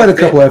a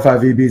couple of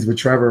FIVBs with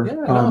Trevor. Yeah,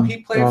 no, he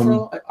played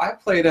I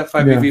played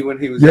FIVB when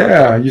he was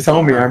you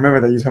told me. I remember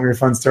that. You told me a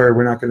fun story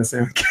we're not going to say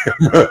on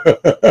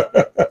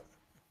camera.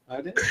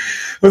 I did.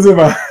 What's it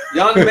about?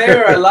 John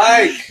Mayer, I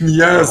like.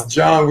 Yes,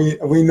 John,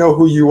 we know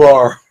who you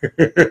are.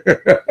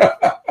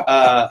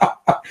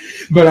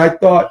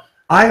 But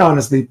I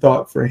honestly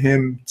thought for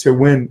him to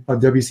win a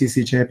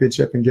WCC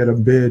championship and get a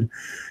bid,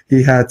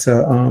 he had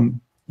to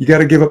you got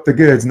to give up the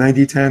goods,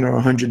 90-10 or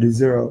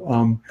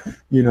 100-0.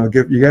 You know,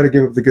 you got to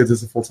give up the goods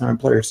as a full-time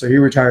player. So he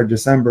retired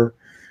December,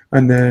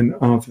 and then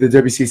for the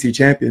WCC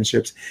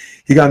championships,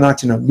 he got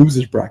knocked in a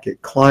loser's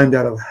bracket, climbed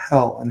out of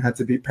hell, and had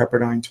to beat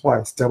Pepperdine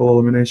twice, double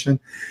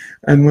elimination,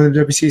 and won the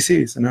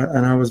WCCs. And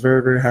I was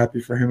very, very happy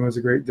for him. It was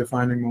a great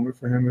defining moment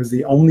for him. It was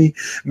the only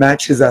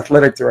match his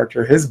athletic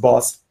director, his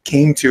boss,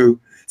 came to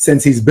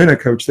since he's been a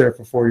coach there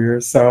for 4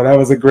 years. So that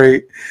was a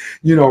great,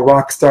 you know,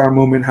 rock star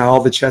moment, how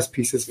all the chess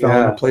pieces fell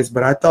into place.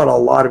 But I thought a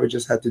lot of it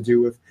just had to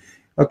do with,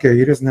 okay,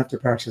 he doesn't have to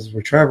practice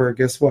with Trevor.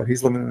 Guess what?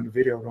 He's living in a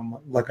video room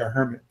like a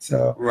hermit.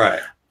 So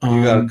right.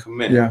 You got to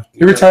commit. Yeah.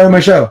 He retired my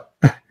show.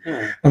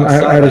 Yeah,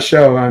 I had a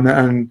show,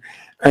 and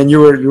you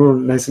were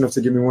nice enough to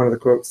give me one of the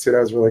quotes too.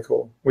 That was really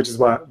cool, which is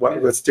what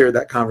steered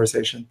that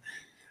conversation.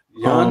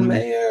 John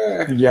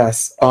Mayer.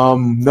 Yes.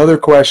 Another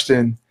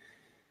question.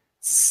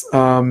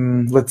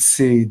 Let's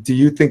see. Do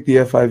you think the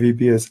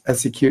FIVB has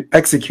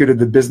executed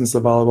the business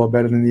of volleyball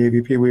better than the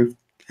AVP? We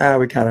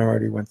kind of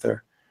already went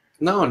there.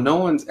 No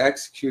one's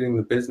executing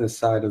the business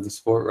side of the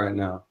sport right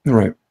now.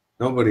 Right.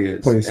 Nobody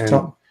is. Please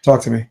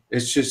talk to me.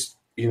 It's just,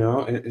 you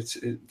know,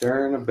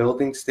 they're in a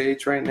building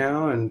stage right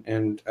now,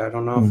 and I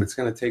don't know if it's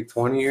going to take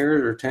 20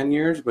 years or 10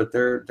 years, but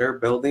they're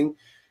building.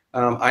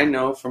 I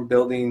know from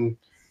building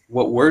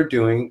what we're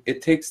doing,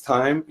 it takes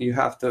time. You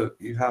have to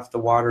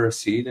water a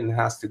seed, and it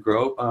has to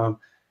grow.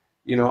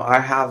 You know, I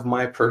have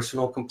my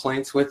personal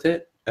complaints with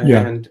it,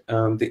 and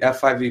the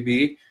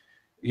FIVB,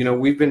 you know,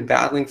 we've been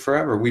battling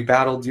forever. We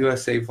battled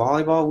USA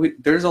Volleyball.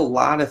 There's a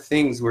lot of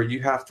things where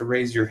you have to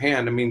raise your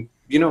hand. I mean,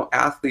 you know,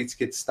 athletes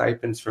get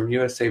stipends from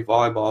USA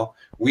Volleyball.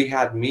 We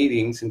had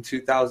meetings in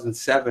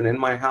 2007 in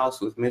my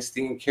house with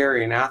Misty and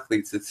Kerri and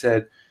athletes that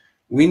said,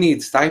 we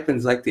need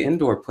stipends like the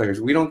indoor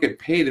players. We don't get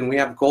paid, and we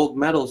have gold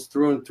medals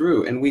through and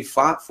through, and we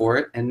fought for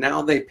it. And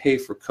now they pay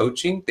for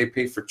coaching. They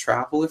pay for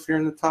travel if you're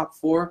in the top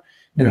four,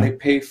 and they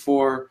pay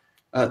for,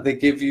 they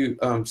give you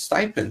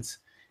stipends.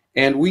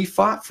 And we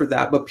fought for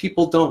that, but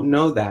people don't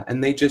know that.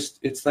 And they just,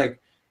 it's like,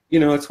 you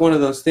know, it's one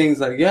of those things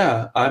like,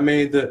 yeah, I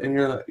made and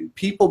you're like,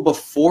 people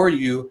before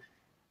you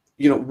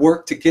know,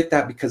 work to get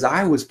that, because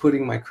I was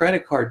putting my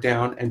credit card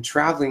down and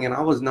traveling, and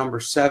I was number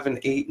 7,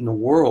 8 in the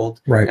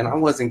world, and I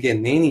wasn't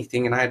getting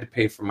anything, and I had to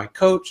pay for my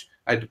coach,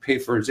 I had to pay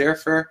for his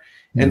airfare.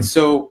 And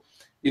so,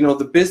 you know,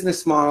 the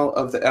business model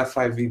of the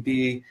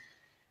FIVB,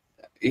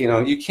 you know,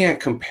 you can't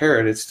compare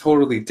it. It's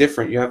totally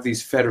different. You have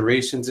these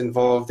federations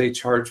involved. They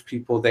charge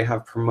people. They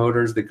have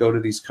promoters that go to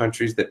these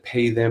countries that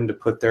pay them to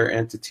put their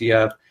entity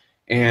up.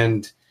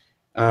 And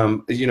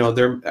you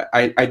know,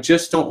 I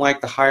just don't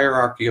like the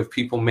hierarchy of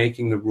people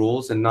making the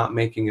rules and not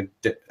making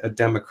a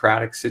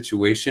democratic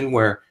situation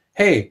where,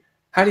 hey,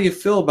 how do you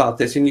feel about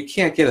this? And you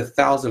can't get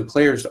 1,000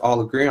 players to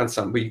all agree on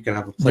something, but you can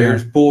have a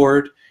players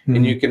board,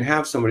 and you can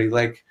have somebody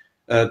like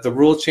the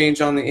rule change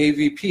on the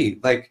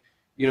AVP, like,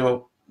 you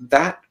know,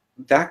 that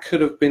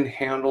could have been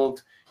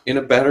handled in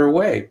a better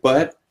way.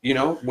 But, you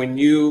know, when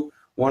you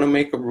want to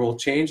make a rule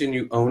change and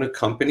you own a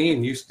company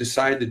and you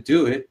decide to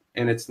do it,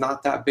 and it's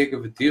not that big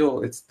of a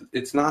deal,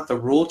 it's not the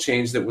rule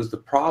change that was the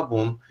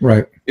problem.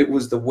 Right. It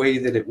was the way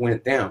that it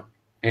went down.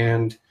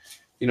 And,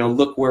 you know,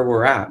 look where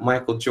we're at.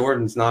 Michael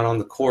Jordan's not on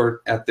the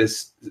court at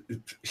these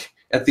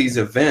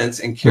events,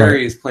 and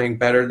Kerri is playing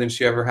better than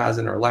she ever has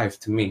in her life.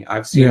 To me,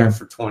 I've seen her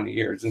for 20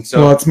 years, and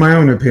so, well, it's my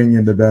own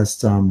opinion. The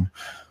best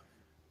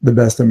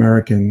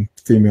American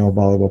female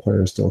volleyball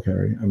player is still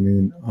Kerri. I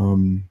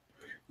mean,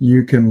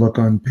 you can look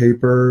on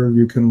paper,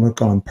 you can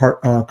look on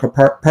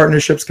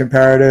partnerships,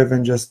 comparative,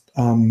 and just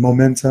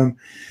momentum.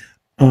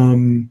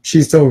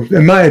 She still,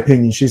 in my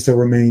opinion, she still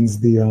remains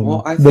the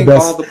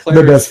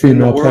best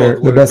female player,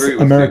 the best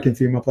American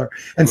female player,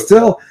 and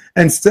still,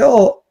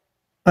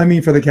 I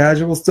mean, for the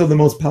casual, still the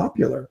most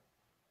popular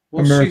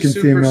American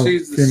female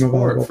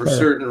volleyball for player.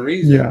 certain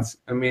reasons.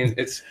 Yeah. I mean,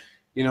 it's,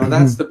 you know,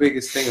 that's the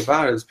biggest thing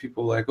about it is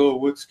people are like, oh,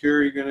 what's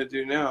Kerri gonna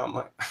do now? I'm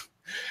like,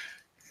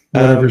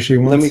 whatever she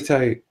wants. Let me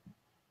tell you,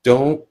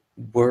 don't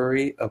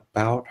worry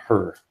about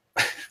her.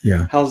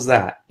 Yeah. How's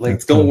that? Like,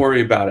 that's don't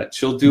worry about it.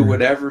 She'll do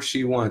whatever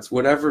she wants,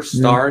 whatever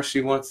star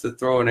she wants to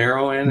throw an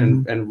arrow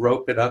in and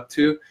rope it up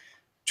to.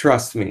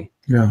 Trust me.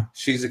 Yeah.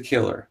 She's a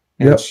killer,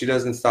 and she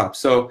doesn't stop.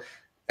 So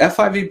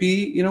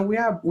FIVB, you know,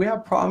 we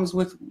have problems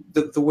with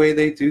the way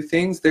they do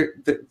things.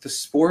 The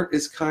sport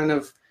is kind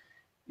of,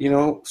 you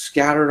know,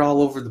 scattered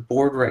all over the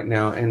board right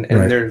now, and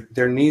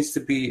there needs to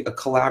be a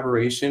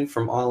collaboration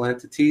from all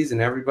entities,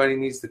 and everybody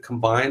needs to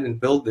combine and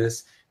build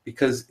this,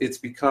 because it's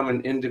become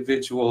an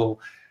individual,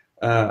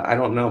 I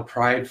don't know,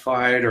 pride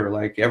fight, or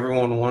like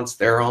everyone wants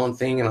their own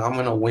thing and I'm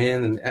gonna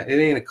win, and it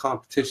ain't a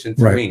competition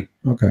to me.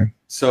 Okay.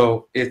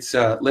 So it's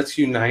let's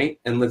unite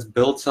and let's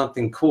build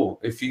something cool.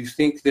 If you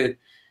think that,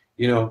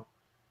 you know,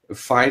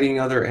 fighting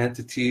other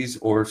entities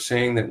or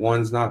saying that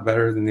one's not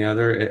better than the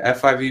other,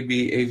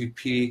 FIVB,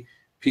 AVP,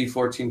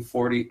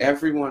 P1440,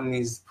 everyone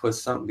needs to put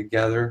something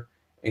together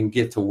and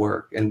get to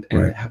work and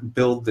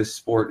build this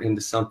sport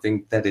into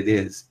something that it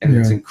is, and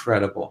it's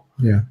incredible.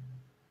 Yeah.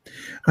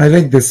 I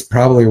think this is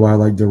probably why,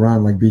 like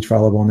Duran, like beach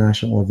volleyball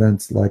national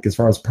events, like as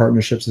far as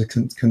partnerships are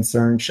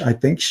concerned, I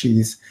think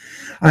she's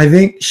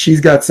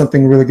got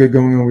something really good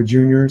going on with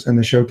juniors and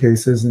the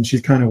showcases, and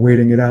she's kind of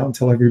waiting it out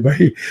until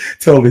everybody,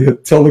 till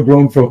the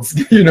grown folks,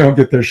 you know,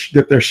 get their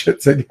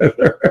shit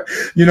together.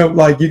 You know,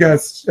 like you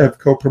guys have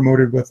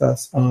co-promoted with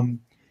us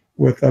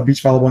with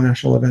beach volleyball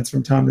national events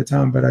from time to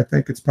time, but I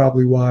think it's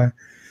probably why,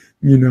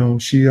 you know,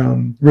 she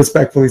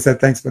respectfully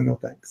said thanks but no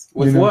thanks.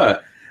 With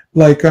what?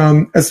 Like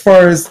as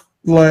far as,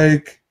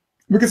 like,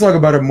 we could talk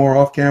about it more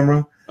off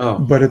camera.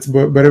 But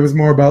it was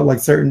more about like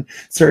certain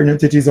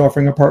entities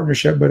offering a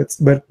partnership, but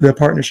the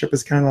partnership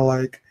is kind of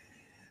like,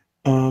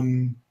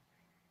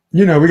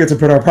 you know, we get to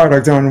put our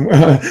product on,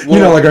 you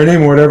know, like our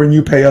name or whatever, and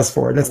you pay us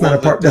for it. That's not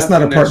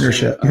a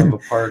partnership. Of a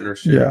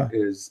partnership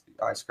is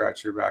I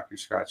scratch your back, you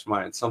scratch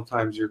mine.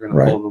 Sometimes you're going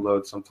to pull the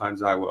load,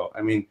 sometimes I will.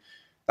 I mean,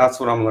 that's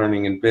what I'm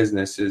learning in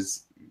business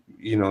is,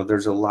 you know,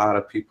 there's a lot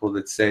of people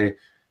that say,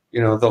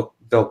 you know,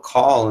 they'll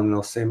call and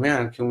they'll say,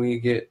 man, can we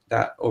get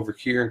that over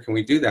here? And can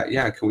we do that?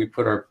 Yeah. Can we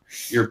put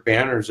your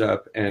banners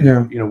up?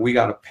 And, you know, we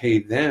got to pay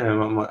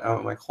them.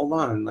 I'm like, hold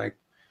on. Like,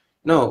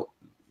 no,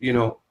 you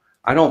know,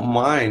 I don't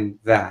mind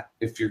that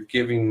if you're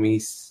giving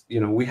me, you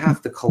know, we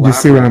have to collaborate.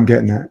 You see what I'm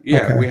getting at?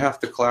 Yeah, okay. We have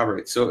to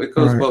collaborate. So it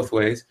goes both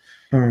ways.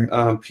 All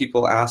right.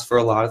 People ask for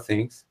a lot of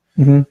things.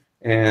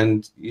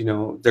 And, you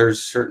know,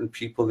 there's certain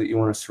people that you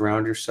want to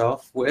surround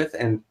yourself with.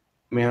 And,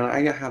 man,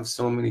 I have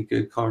so many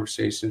good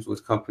conversations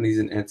with companies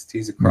and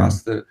entities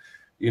across the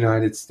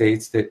United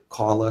States that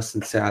call us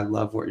and say, I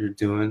love what you're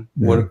doing.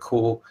 What a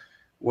cool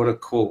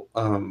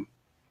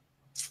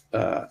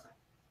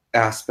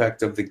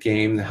aspect of the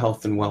game, the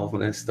health and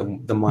wellness,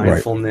 the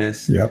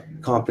mindfulness,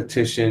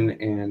 competition,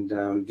 and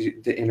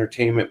the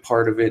entertainment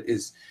part of it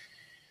is,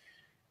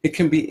 it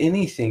can be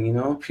anything, you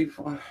know,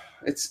 people.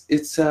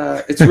 It's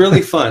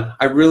really fun.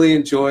 I really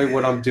enjoy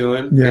what I'm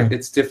doing.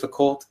 It's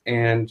difficult,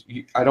 and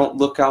I don't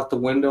look out the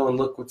window and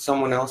look what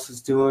someone else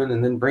is doing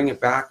and then bring it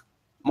back.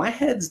 My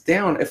head's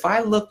down. If I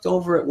looked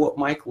over at what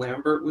Mike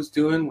Lambert was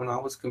doing when I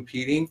was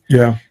competing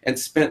and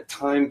spent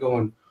time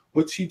going,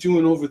 what's he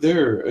doing over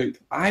there?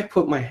 I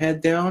put my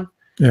head down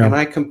and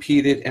I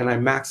competed and I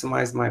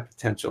maximized my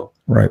potential.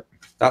 Right.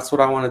 That's what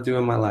I want to do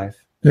in my life.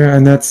 Yeah,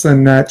 and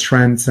that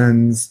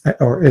transcends,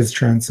 or is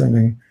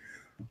transcending,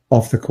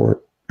 off the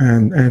court.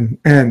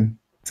 And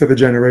to the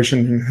generation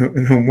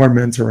in whom we're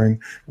mentoring,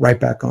 right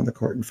back on the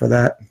court. And for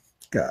that,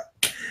 God.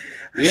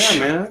 Yeah,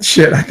 man.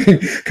 Shit, I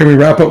think, can we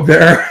wrap up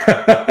there?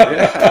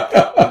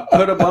 Yeah.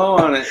 Put a bow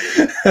on it.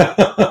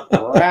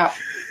 Wrap.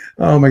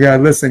 Oh my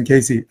God! Listen,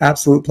 Casey,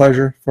 absolute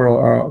pleasure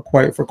for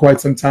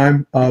quite some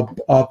time.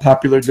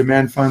 Popular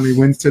demand finally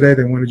wins today.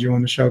 They wanted you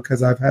on the show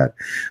because I've had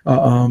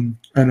an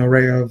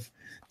array of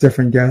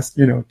different guests.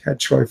 You know, had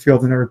Troy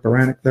Field and Eric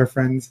Baranek, their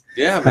friends.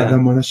 Yeah, had man.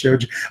 them on the show.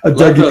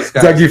 Dougie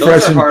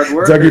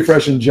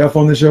Fresh and Jeff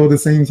on the show at the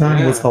same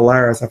time was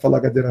hilarious. I felt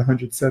like I did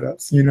 100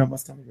 setups. You know, my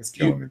stomach was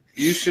killing me.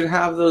 You should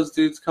have those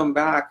dudes come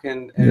back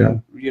and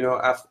you know,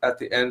 at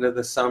the end of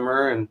the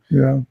summer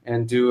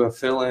and do a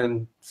fill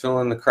in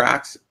the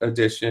cracks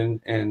edition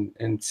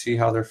and see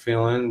how they're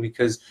feeling,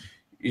 because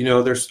you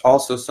know, there's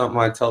also something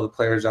I tell the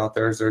players out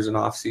there is there's an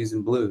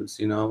off-season blues.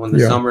 You know, when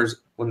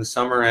the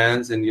summer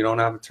ends and you don't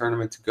have a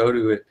tournament to go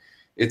to,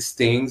 it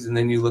stings, and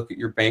then you look at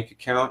your bank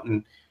account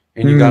and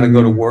you got to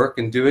go to work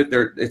and do it.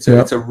 It's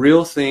a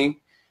real thing.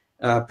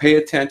 Pay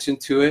attention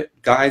to it,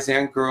 guys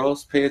and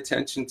girls. Pay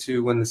attention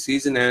to when the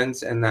season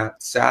ends and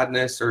that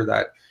sadness, or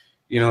that,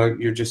 you know,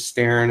 you're just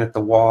staring at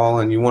the wall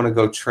and you want to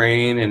go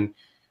train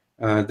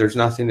and there's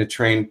nothing to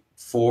train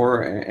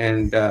for,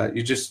 and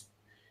you just,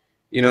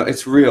 you know,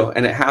 it's real.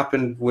 And it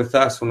happened with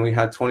us when we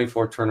had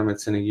 24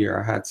 tournaments in a year.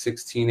 I had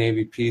 16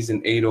 AVPs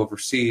and 8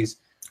 overseas.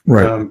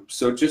 Right.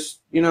 So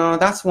just, you know,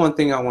 that's one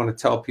thing I want to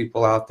tell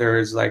people out there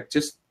is like,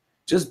 just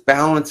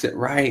balance it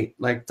right.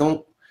 Like,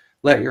 don't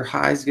let your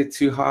highs get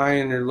too high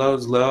and your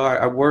lows low.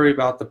 I worry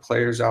about the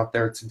players out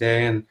there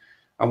today, and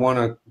I want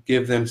to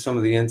give them some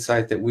of the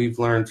insight that we've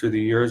learned through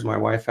the years. My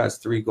wife has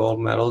 3 gold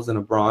medals and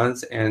a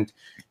bronze, and,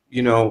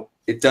 you know,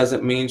 it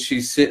doesn't mean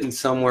she's sitting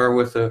somewhere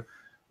with a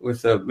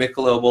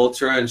Michelob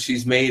Ultra and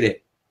she's made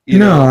it. You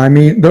know? I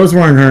mean, those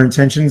weren't her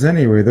intentions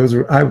anyway. Those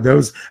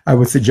I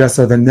would suggest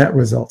are the net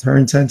result. Her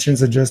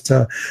intentions are just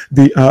to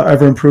be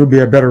ever improve, be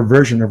a better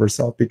version of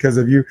herself. Because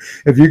if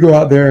you go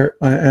out there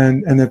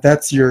and if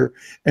that's your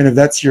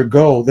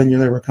goal, then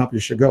you'll never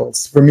accomplish your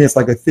goals. For me, it's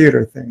like a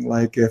theater thing.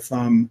 Like if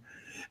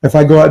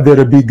I go out there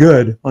to be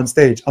good on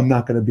stage, I'm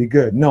not going to be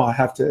good. No, I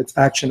have to. It's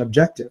action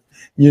objective.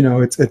 You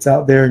know, it's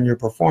out there and you're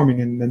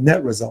performing, and the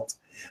net result.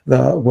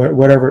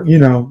 Whatever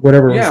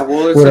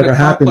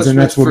happens, and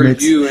that's what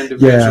makes you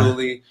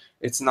individually.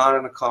 It's not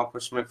an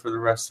accomplishment for the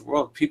rest of the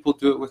world. People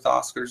do it with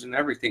Oscars and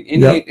everything.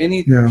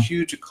 Any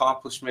huge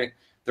accomplishment,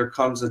 there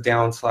comes a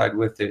downslide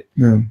with it,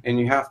 and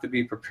you have to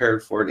be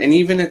prepared for it. And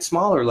even at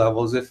smaller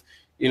levels, if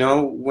you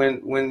know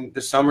when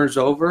the summer's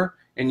over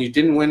and you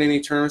didn't win any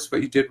tournaments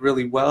but you did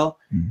really well,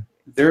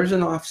 there's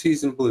an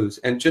off-season blues,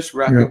 and just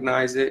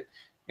recognize it.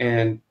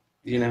 And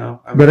you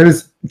know, but it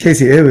was,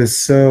 Casey, it was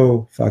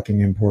so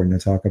fucking important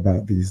to talk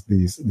about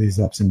these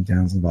ups and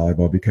downs in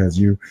volleyball, because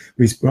you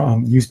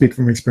speak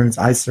from experience.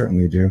 I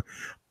certainly do.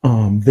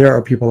 There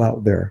are people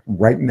out there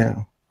right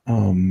now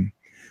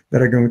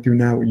that are going through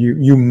now.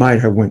 You might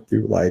have went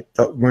through, like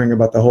worrying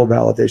about the whole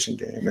validation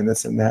game and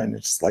this and that, and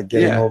it's just like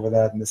getting over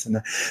that and this and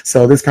that.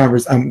 So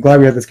I'm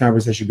glad we had this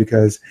conversation,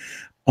 because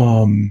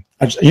I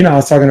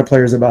was talking to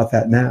players about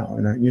that now,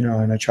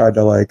 and I tried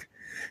to like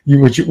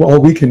all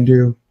we can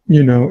do,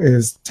 you know,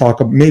 is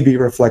maybe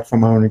reflect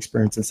from our own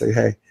experience and say,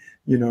 hey,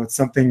 you know, it's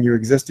something you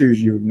exist to,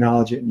 you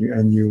acknowledge it,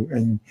 and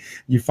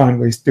you find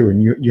ways through,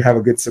 and you have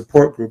a good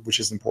support group, which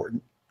is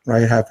important,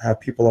 right?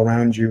 Have people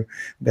around you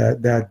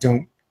that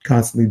don't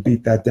constantly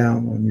beat that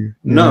down on you.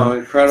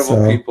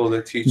 Incredible people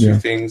that teach you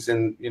things,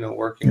 and, you know,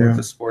 working with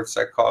a sports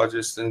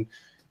psychologist, and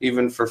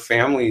even for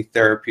family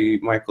therapy,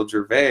 Michael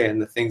Gervais,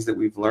 and the things that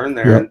we've learned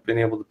there and been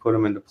able to put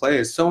them into play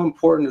is so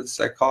important to the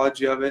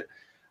psychology of it.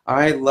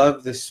 I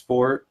love this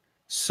sport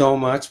so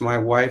much. My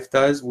wife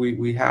does.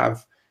 We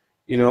have,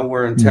 you know,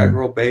 we're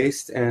integral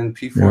based, and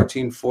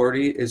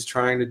P1440 is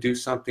trying to do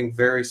something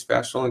very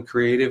special and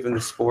creative in the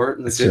sport,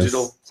 and the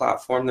digital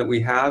platform that we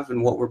have,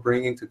 and what we're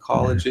bringing to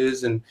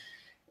colleges, and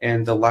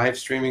the live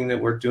streaming that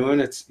we're doing.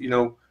 It's, you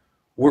know,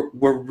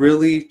 we're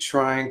really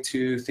trying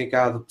to think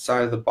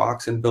outside of the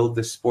box and build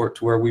this sport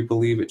to where we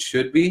believe it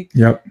should be.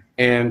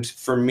 And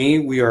for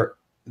me,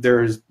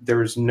 there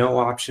is no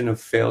option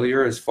of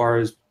failure as far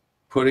as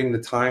putting the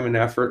time and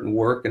effort and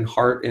work and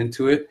heart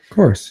into it. Of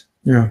course.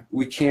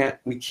 We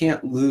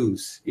can't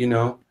lose, you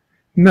know?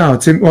 No,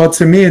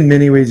 to me, in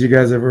many ways, you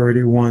guys have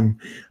already won.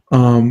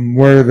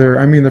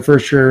 The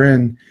first year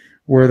in,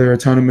 were there a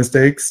ton of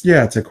mistakes?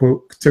 Yeah, to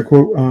quote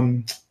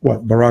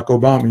Barack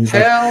Obama. He's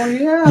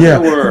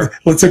there were.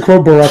 Well, to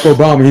quote Barack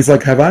Obama, he's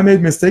like, have I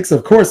made mistakes?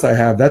 Of course I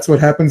have. That's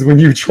what happens when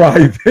you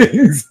try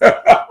things.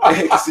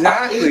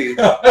 Exactly.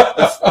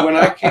 When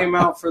I came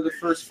out for the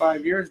first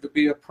 5 years to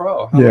be a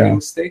pro, how many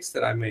mistakes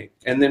did I make?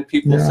 And then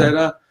people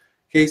said,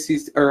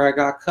 Casey's, or I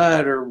got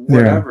cut, or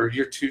whatever,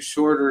 you're too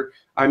short, or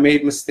I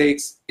made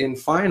mistakes in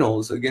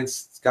finals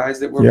against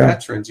guys that were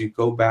veterans. You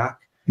go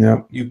back,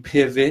 you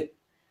pivot,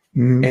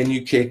 and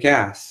you kick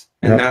ass.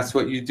 And that's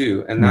what you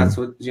do. And that's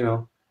what, you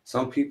know,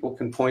 some people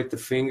can point the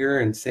finger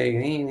and say,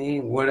 hey,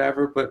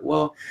 whatever. But,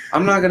 well,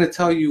 I'm not going to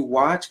tell you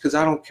watch, because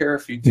I don't care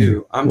if you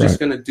do. I'm just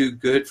going to do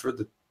good for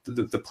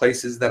the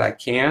places that I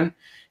can.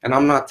 And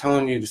I'm not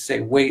telling you to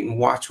say, wait and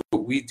watch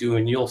what we do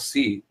and you'll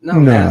see. No,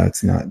 man,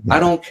 it's not. I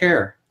don't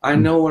care. I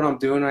know what I'm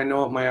doing. I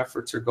know what my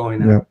efforts are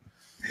going at.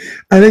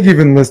 I think you've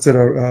enlisted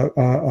a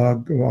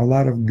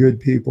lot of good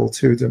people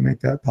too to make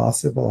that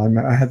possible.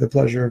 I had the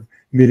pleasure of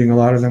meeting a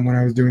lot of them when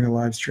I was doing the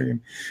live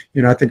stream.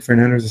 You know, I think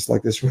Fernando's just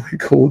like this really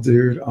cool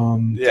dude.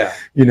 Yeah.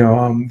 You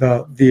know,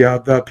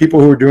 the people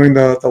who are doing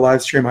the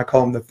live stream, I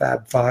call them the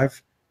Fab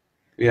Five.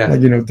 Yeah.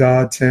 Like, you know,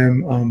 Dodd,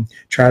 Tim,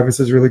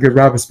 Travis is really good.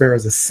 Rob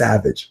Aspero's a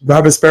savage.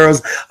 Where's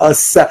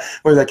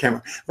that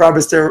camera? Rob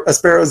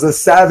Aspero's a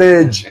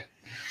savage.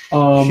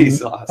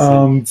 He's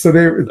awesome. So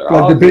they're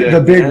like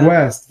the Big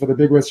West for the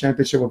Big West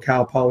Championship when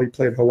Cal Poly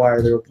played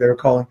Hawaii. They were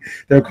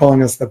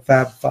calling us the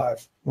Fab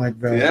Five. Like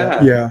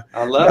yeah.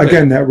 I love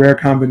it. That rare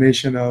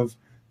combination of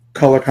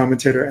color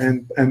commentator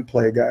and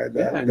play guy.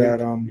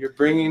 You're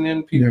bringing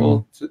in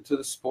people to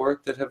the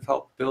sport that have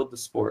helped build the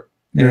sport.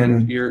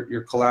 And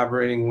you're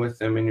collaborating with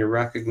them, and you're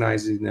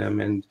recognizing them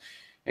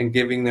and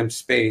giving them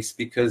space,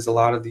 because a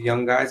lot of the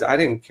young guys, I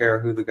didn't care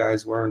who the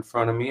guys were in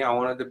front of me. I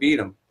wanted to beat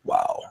them.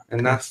 Wow.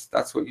 And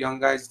that's what young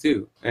guys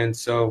do. And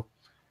so,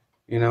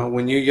 you know,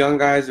 when you young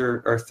guys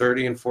are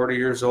 30 and 40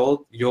 years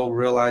old, you'll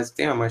realize,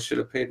 damn, I should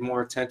have paid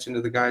more attention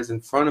to the guys in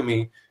front of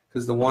me,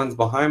 because the ones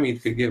behind me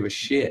could give a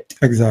shit.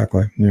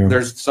 Exactly. Yeah.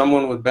 There's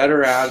someone with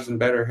better abs and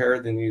better hair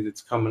than you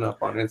that's coming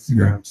up on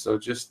Instagram. Yeah. So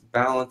just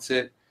balance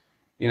it.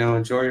 You know,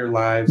 enjoy your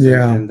lives.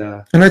 Yeah. And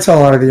I tell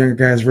a lot of the younger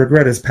guys,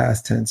 regret is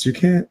past tense. You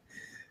can't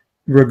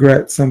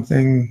regret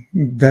something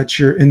that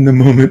you're in the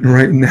moment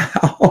right now.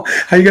 How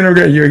are you going to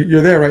regret?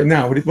 You're there right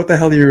now. What the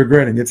hell are you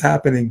regretting? It's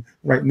happening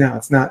right now.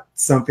 It's not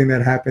something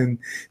that happened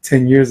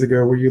 10 years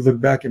ago where you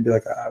look back and be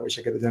like, I wish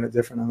I could have done it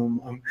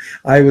different.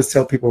 I always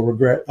tell people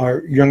regret,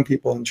 our young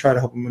people, and try to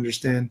help them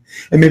understand.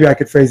 And maybe I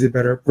could phrase it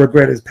better.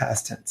 Regret is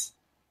past tense.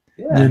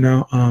 Yeah. You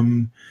know,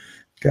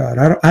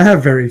 God, I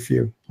have very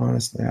few,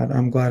 honestly.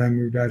 I'm glad I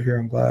moved out here.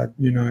 I'm glad,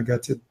 you know,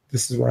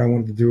 this is what I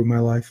wanted to do with my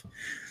life.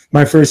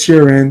 My first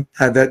year in,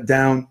 had that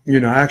down. You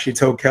know, I actually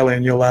told Kelly,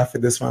 and you'll laugh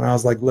at this one, I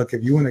was like, look,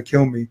 if you want to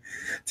kill me,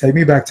 take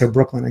me back to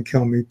Brooklyn and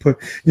kill me. Put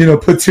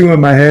two in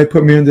my head,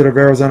 put me under the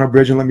Verrazano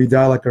Bridge and let me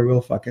die like a real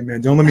fucking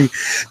man. Don't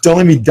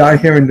let me die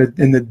here in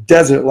the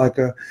desert like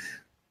a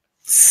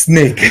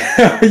snake.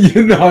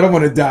 You know, I don't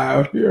want to die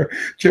out here.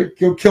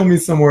 Kill me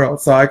somewhere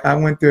else. So I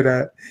went through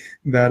that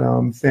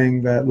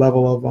thing, that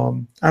level of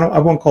I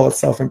won't call it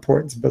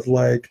self-importance, but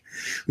like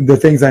the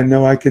things I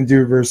know I can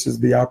do versus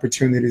the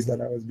opportunities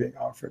that I was being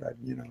offered. I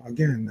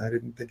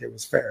didn't think it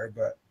was fair,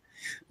 but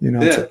you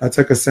know, I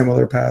took a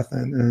similar path,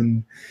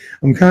 and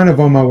I'm kind of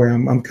on my way.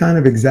 I'm kind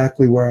of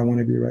exactly where I want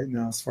to be right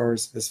now as far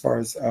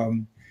as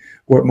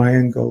what my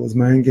end goal is.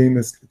 My end game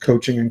is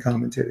coaching and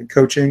commentating.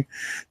 Coaching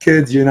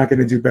kids, you're not going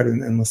to do better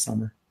than Endless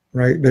Summer,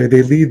 right?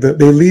 They lead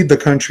the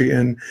country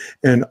in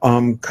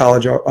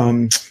college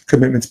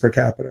commitments per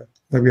capita.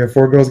 Like we have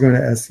 4 girls going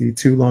to SC,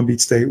 2 Long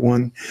Beach State,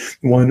 one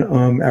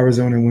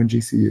Arizona, and 1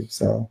 GCU.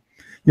 So,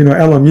 you know,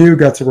 LMU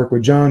got to work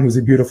with John, who's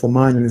a beautiful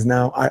mind, and is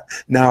now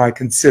I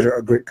consider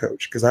a great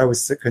coach, because I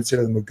always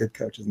consider them a good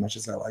coach as much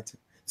as I like to.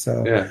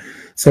 So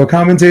so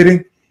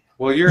commentating.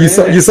 Well, you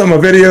saw my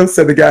video,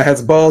 said the guy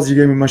has balls. You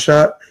gave me my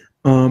shot.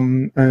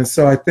 And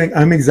so I think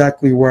I'm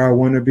exactly where I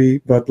want to be.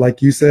 But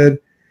like you said,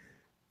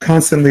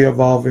 constantly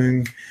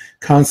evolving,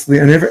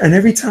 and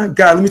every time,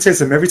 God, let me tell you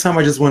something. Every time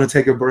I just want to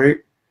take a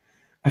break,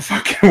 I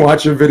fucking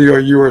watch a video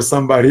of you or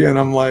somebody, and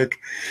I'm like,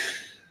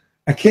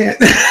 I can't.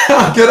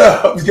 Get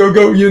up,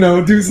 go. You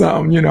know, do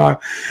something. You know,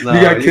 you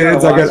got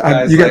kids.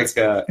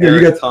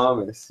 You got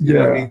Thomas. You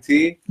know ET?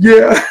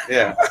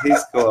 Yeah,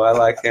 he's cool. I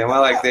like him. I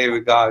like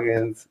David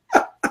Goggins.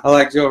 I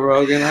like Joe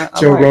Rogan.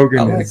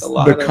 Rogan is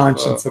the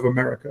conscience of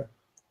America.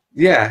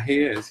 Yeah,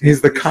 he is.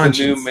 He's the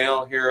conscience. The new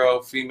male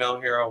hero,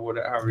 female hero,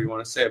 whatever you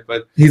want to say it.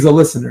 But he's a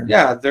listener.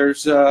 Yeah,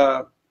 there's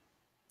man,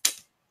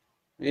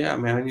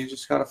 you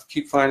just gotta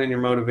keep finding your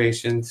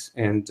motivations,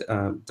 and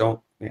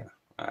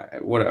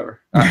whatever.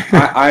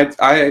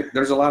 I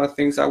there's a lot of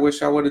things I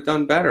wish I would have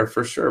done better,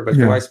 for sure. But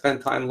do I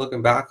spend time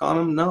looking back on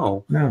them?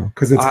 No,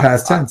 because it's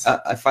past tense.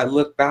 If I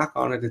look back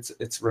on it,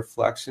 it's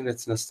reflection,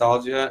 it's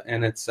nostalgia,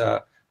 and it's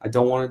I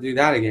don't want to do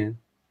that again.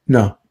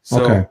 No.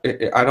 So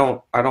okay. I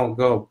don't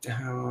go,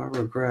 oh, I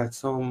regret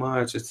so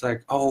much. It's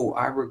like, oh,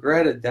 I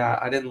regretted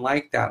that. I didn't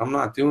like that. I'm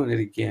not doing it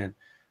again.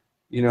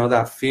 You know,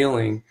 that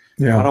feeling.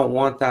 Yeah. I don't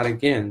want that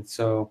again.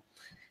 So,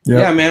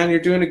 yeah, man,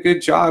 you're doing a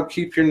good job.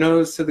 Keep your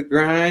nose to the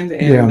grind,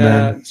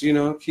 and you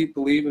know, keep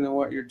believing in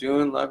what you're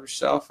doing. Love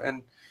yourself,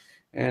 and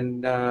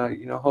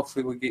you know,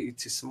 hopefully we'll get you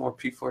to some more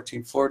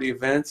P1440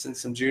 events and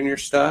some junior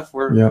stuff.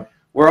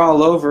 We're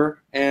all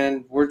over,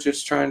 and we're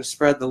just trying to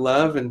spread the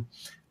love, and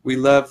we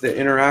love the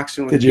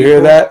interaction with people. Did you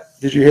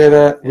hear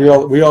that? Yeah.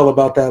 We all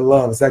about that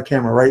love. It's that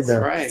camera right there.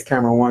 That's right. It's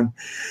camera 1.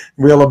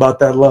 We all about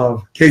that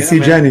love.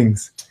 Casey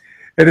Jennings.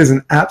 It is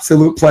an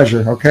absolute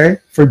pleasure, okay?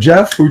 For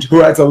Jeff, who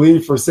had to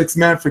leave for 6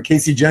 men, for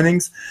Casey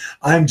Jennings,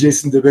 I'm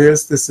Jason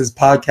DeBeas. This is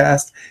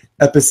podcast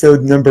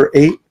episode number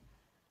 8.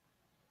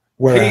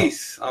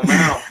 Peace. I'm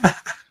out.